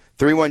 Yeah.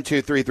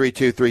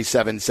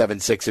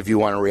 312-332-3776 if you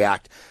want to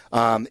react.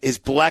 Is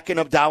Bleck and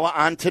Abdallah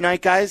on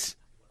tonight, guys?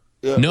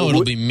 No,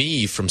 it'll be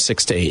me from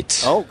 6 to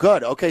 8. Oh,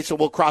 good. Okay, so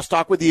we'll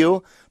crosstalk with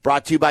you.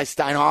 Brought to you by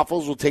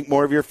Steinhoffels. We'll take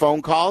more of your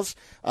phone calls.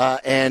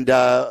 And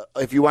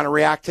if you want to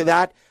react to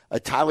that,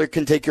 Tyler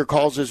can take your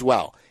calls as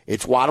well.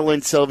 It's Waddle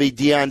and Sylvie.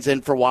 Dion's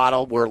in for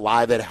Waddle. We're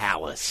live at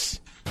Hallis.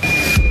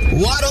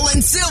 Waddle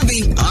and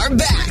Sylvie are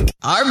back.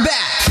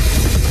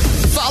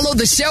 Follow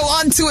the show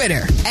on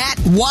Twitter at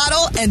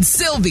Waddle and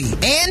Sylvie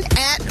and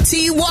at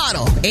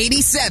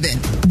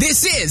TWaddle87.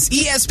 This is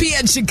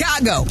ESPN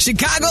Chicago,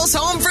 Chicago's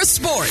home for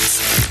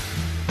sports.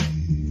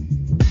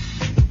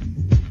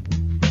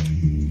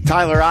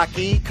 Tyler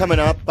Aki coming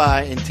up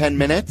in 10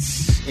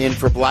 minutes in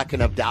for Bleck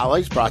and Abdallah.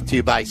 He's brought to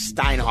you by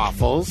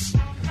Steinhoffels.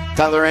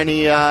 Tyler,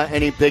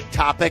 any big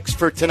topics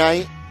for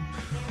tonight?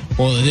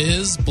 Well, it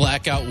is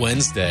Blackout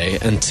Wednesday,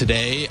 and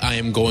today I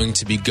am going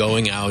to be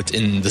going out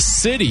in the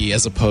city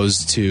as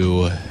opposed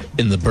to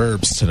in the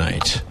burbs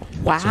tonight.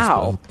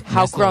 Wow.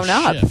 How grown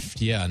up.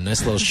 Shift. Yeah,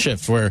 nice little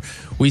shift where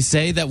we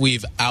say that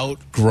we've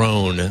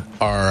outgrown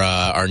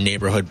our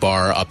neighborhood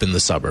bar up in the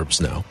suburbs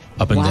now,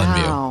 up in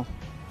Glenview.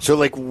 So,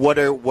 like, what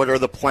are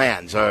the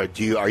plans? Are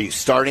you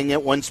starting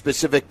at one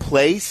specific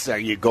place? Are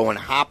you going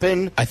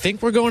hopping? I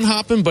think we're going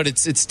hopping, but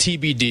it's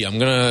TBD.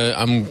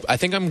 I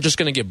think I'm just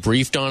gonna get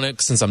briefed on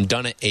it since I'm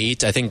done at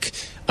 8. I think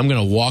I'm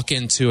gonna walk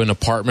into an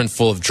apartment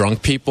full of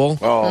drunk people.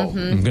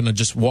 I'm gonna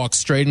just walk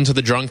straight into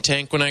the drunk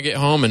tank when I get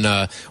home,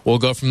 and we'll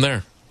go from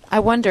there. I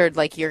wondered,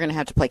 like, you're gonna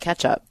have to play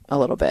catch up a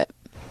little bit.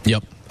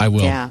 Yep, I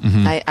will. Yeah,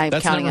 I'm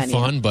That's counting never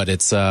on fun, you. but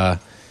it's a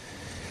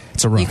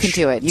rush. You can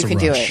do it. You can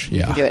do it.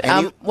 Yeah. You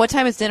can do it. What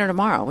time is dinner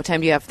tomorrow? What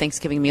time do you have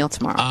Thanksgiving meal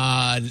tomorrow?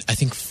 I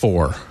think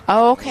 4.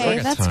 Oh, okay. I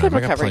got That's time. good I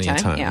got recovery plenty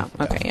of time. Yeah.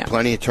 Okay. Yeah.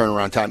 Plenty of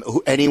turnaround time.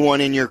 Anyone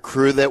in your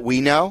crew that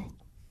we know?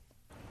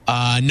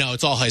 No,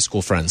 it's all high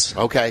school friends.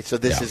 Okay, so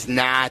this is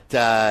not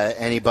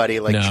anybody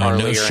like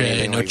Charlie or Shay,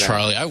 anything like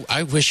Charlie. that.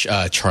 I wish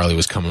Charlie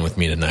was coming with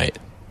me tonight.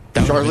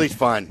 Charlie's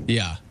fun.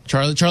 Yeah,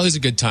 Charlie's a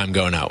good time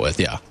going out with.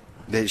 Yeah,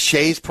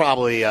 Shay's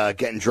probably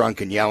getting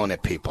drunk and yelling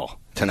at people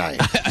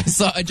tonight.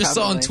 I just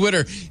saw on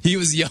Twitter he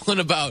was yelling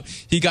about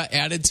he got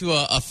added to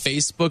a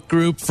Facebook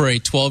group for a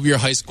 12-year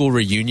high school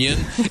reunion,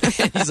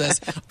 and he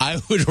says, "I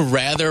would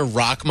rather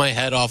rock my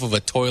head off of a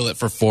toilet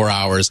for 4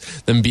 hours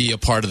than be a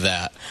part of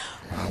that."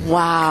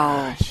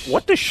 Wow.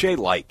 What does Shay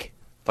like?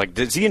 Like,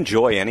 does he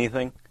enjoy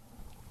anything?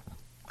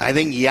 I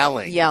think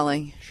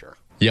yelling. Sure.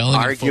 Yelling,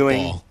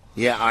 arguing. at football.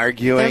 Yeah,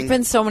 arguing. There have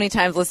been so many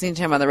times listening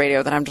to him on the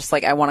radio that I'm just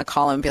like, I want to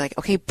call him and be like,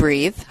 okay,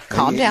 breathe,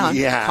 calm down,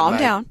 calm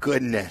down.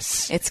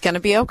 Goodness. It's going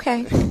to be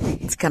okay.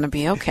 It's going to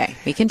be okay.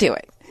 We can do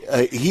it.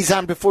 He's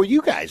on before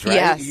you guys, right?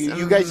 Yes.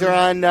 You guys are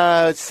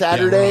on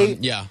Saturday?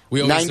 Yeah.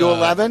 We always, 9 to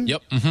 11?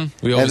 Yep.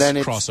 Mm-hmm. We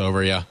always cross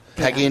over, yeah.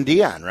 Peggy and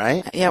Dion,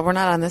 right? Yeah, we're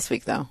not on this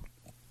week, though.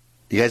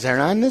 You guys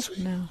aren't on this week?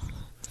 No.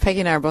 Peggy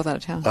and I are both out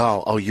of town.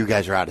 Oh, you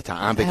guys are out of town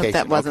on vacation. I hope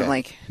that wasn't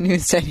like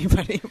news to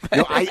anybody. But.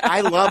 No,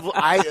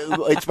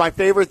 it's my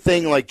favorite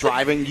thing, like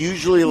driving.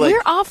 Usually, like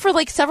we're off for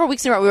like several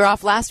weeks in a row. We were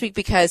off last week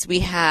because we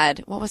had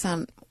what was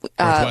on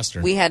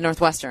Northwestern. We had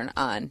Northwestern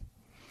on.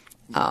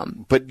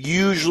 But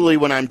usually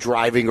when I'm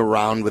driving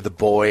around with the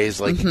boys,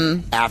 like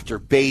after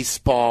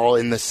baseball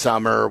in the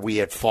summer, we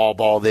had fall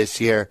ball this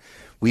year,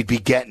 we'd be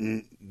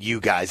getting you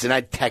guys, and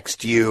I'd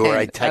text you or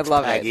I'd text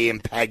Peggy,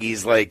 and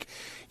Peggy's like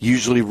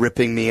usually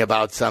ripping me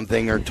about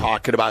something or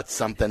talking about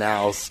something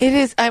else. It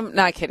is. I'm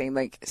not kidding.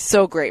 Like,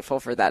 so grateful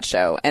for that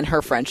show and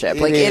her friendship.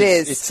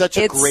 It's such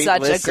a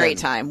great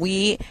time.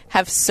 We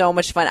have so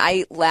much fun.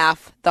 I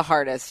laugh the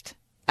hardest.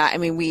 I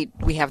mean, we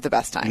have the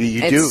best time.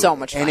 You it's do. So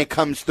much fun. And it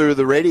comes through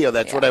the radio.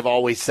 That's what I've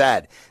always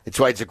said. That's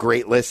why it's a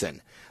great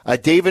listen.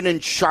 David in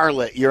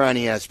Charlotte, you're on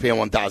ESPN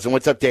 1000.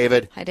 What's up,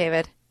 David? Hi,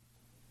 David.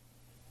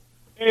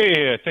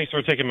 Hey, thanks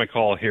for taking my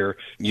call here.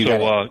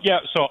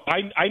 So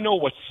I know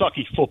what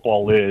sucky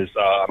football is.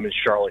 I'm in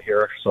Charlotte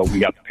here, so we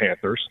got the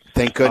Panthers.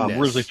 Thank goodness.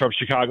 I'm originally from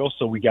Chicago,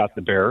 so we got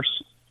the Bears.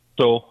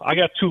 So I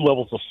got two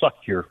levels of suck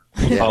here.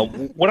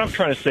 What I'm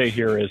trying to say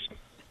here is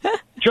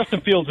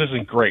Justin Fields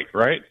isn't great,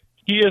 right?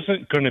 He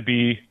isn't going to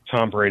be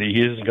Tom Brady.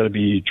 He isn't going to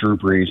be Drew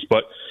Brees,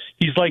 but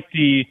he's like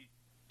the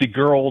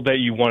girl that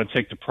you want to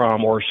take to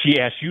prom, or she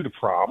asks you to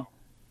prom,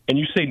 and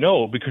you say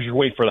no because you're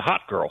waiting for the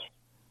hot girl.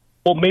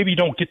 Well, maybe you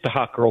don't get the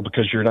hot girl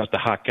because you're not the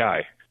hot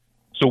guy.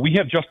 So we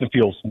have Justin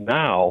Fields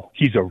now.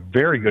 He's a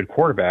very good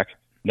quarterback.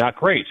 Not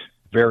great,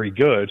 very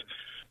good.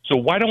 So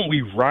why don't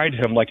we ride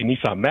him like a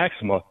Nissan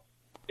Maxima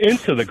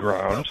into the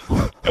ground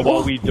and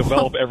while we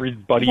develop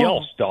everybody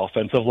else, the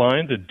offensive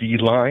line, the D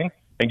line,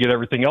 and get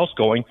everything else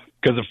going?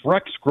 Because if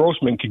Rex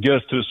Grossman could get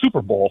us to the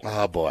Super Bowl,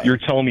 you're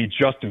telling me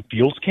Justin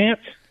Fields can't?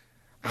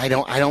 I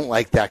don't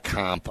like that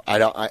comp.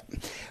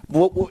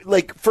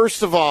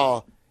 First of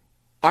all,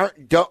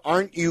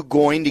 aren't you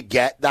going to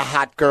get the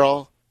hot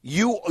girl?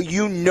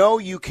 You know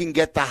you can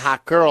get the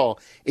hot girl.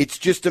 It's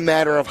just a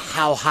matter of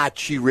how hot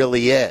she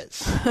really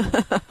is.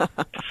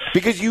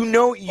 Because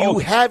you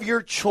have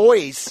your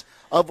choice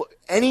of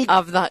any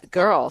of the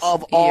girls.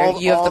 Of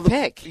all you have the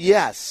pick.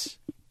 Yes.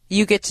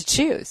 You get to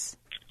choose.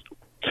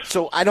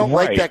 So I don't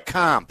like that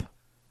comp.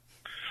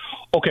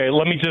 Okay,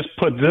 let me just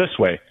put it this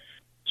way.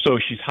 So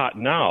she's hot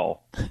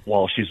now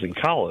while she's in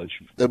college.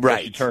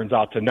 Right. She turns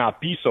out to not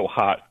be so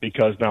hot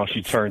because now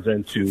she turns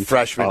into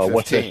freshman 15.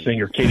 What's that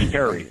singer, Katy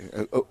Perry.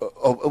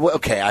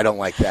 Okay, I don't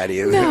I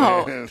don't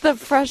No, the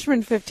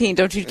freshman 15.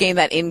 Don't you gain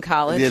that in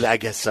college? I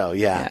guess so,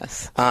 yeah.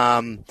 Yes.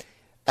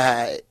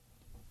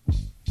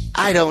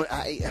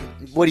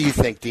 What do you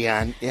think,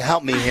 Dion?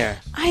 Help me here.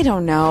 I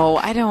don't know.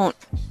 I don't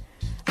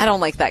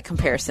like that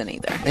comparison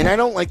either. And I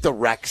don't like the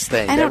Rex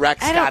thing. The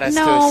Rex got us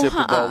to a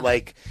Super Bowl.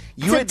 Like,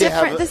 you had to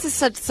have this is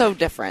so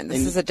different.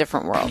 This is a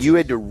different world. You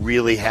had to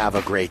really have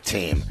a great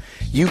team.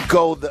 You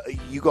go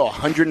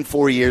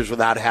 104 years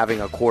without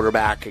having a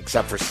quarterback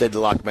except for Sid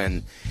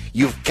Luckman.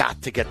 You've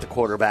got to get the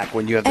quarterback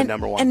when you have the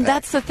number one And pick.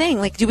 that's the thing.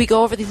 Like, do we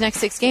go over these next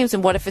 6 games,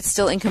 and what if it's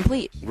still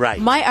incomplete? Right.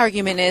 My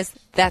argument is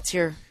that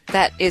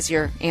is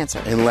your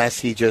answer. Unless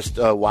he just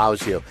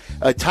wows you.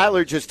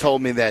 Tyler just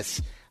told me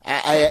this,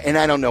 and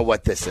I don't know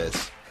what this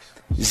is.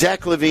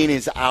 Zach LaVine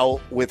is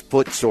out with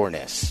foot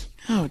soreness.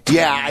 Oh,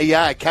 dear.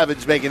 Yeah.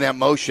 Kevin's making that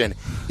motion.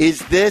 Is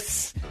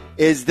this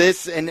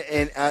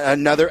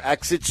another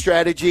exit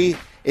strategy?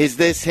 Is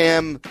this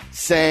him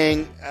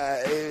saying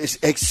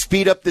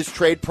speed up this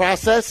trade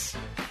process?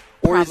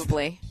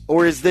 Probably.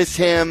 Or is this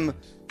him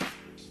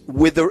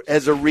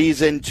as a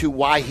reason to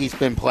why he's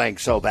been playing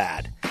so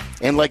bad?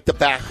 And like the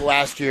back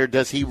last year,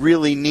 does he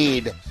really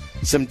need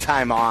some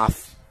time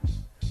off?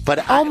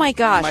 But my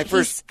gosh,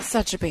 he's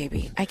such a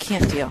baby. I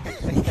can't deal.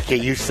 Okay,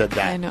 you said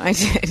that. I know, I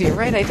did. You're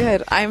right, I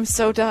did. I'm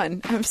so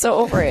done. I'm so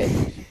over it.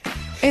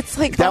 It's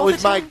like that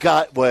was my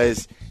gut,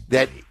 was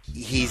that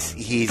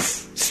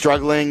he's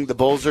struggling. The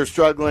Bulls are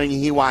struggling.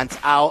 He wants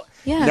out.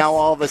 Yes. Now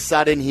all of a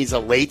sudden he's a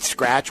late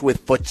scratch with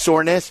foot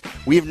soreness.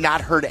 We have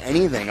not heard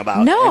anything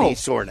about any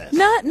soreness.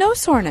 No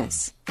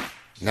soreness.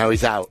 Now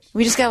he's out.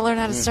 We just got to learn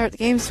how to start the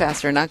games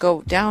faster and not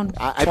go down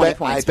 20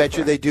 points. I bet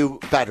you they do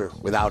better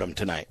without him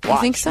tonight. Watch.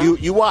 You think so?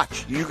 You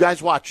watch. You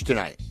guys watch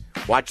tonight.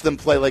 Watch them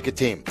play like a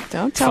team.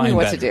 Don't tell me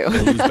what to do.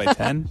 We'll lose by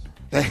 10.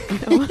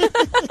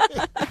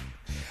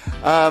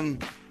 All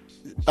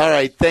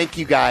right. Thank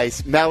you,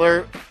 guys.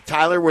 Meller,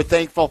 Tyler, we're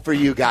thankful for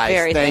you guys.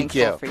 Very Thank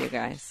thankful you. for you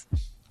guys.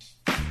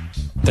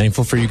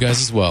 Thankful for you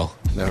guys as well.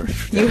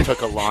 That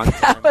took a long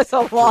time. That was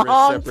a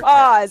long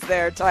pause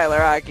there, Tyler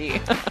Hockey.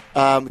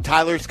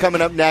 Tyler's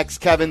coming up next.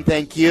 Kevin,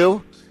 thank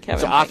you. Kevin,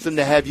 it's awesome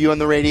to have you on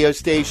the radio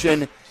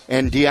station.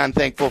 And Dion,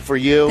 thankful for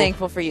you.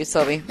 Thankful for you,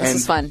 Sylvie. This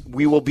is fun.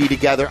 We will be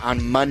together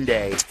on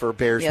Monday for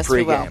Bears Yes,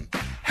 pregame.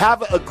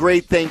 Have a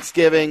great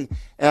Thanksgiving.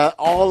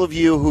 All of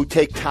you who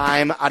take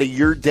time out of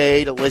your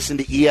day to listen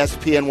to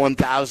ESPN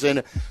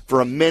 1000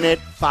 for a minute,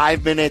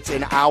 5 minutes,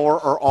 an hour,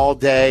 or all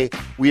day,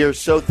 we are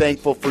so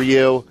thankful for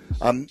you.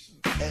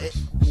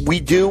 We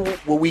do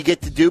what we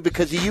get to do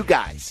because of you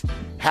guys.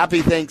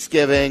 Happy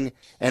Thanksgiving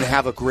and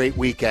have a great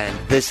weekend.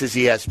 This is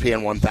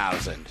ESPN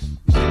 1000.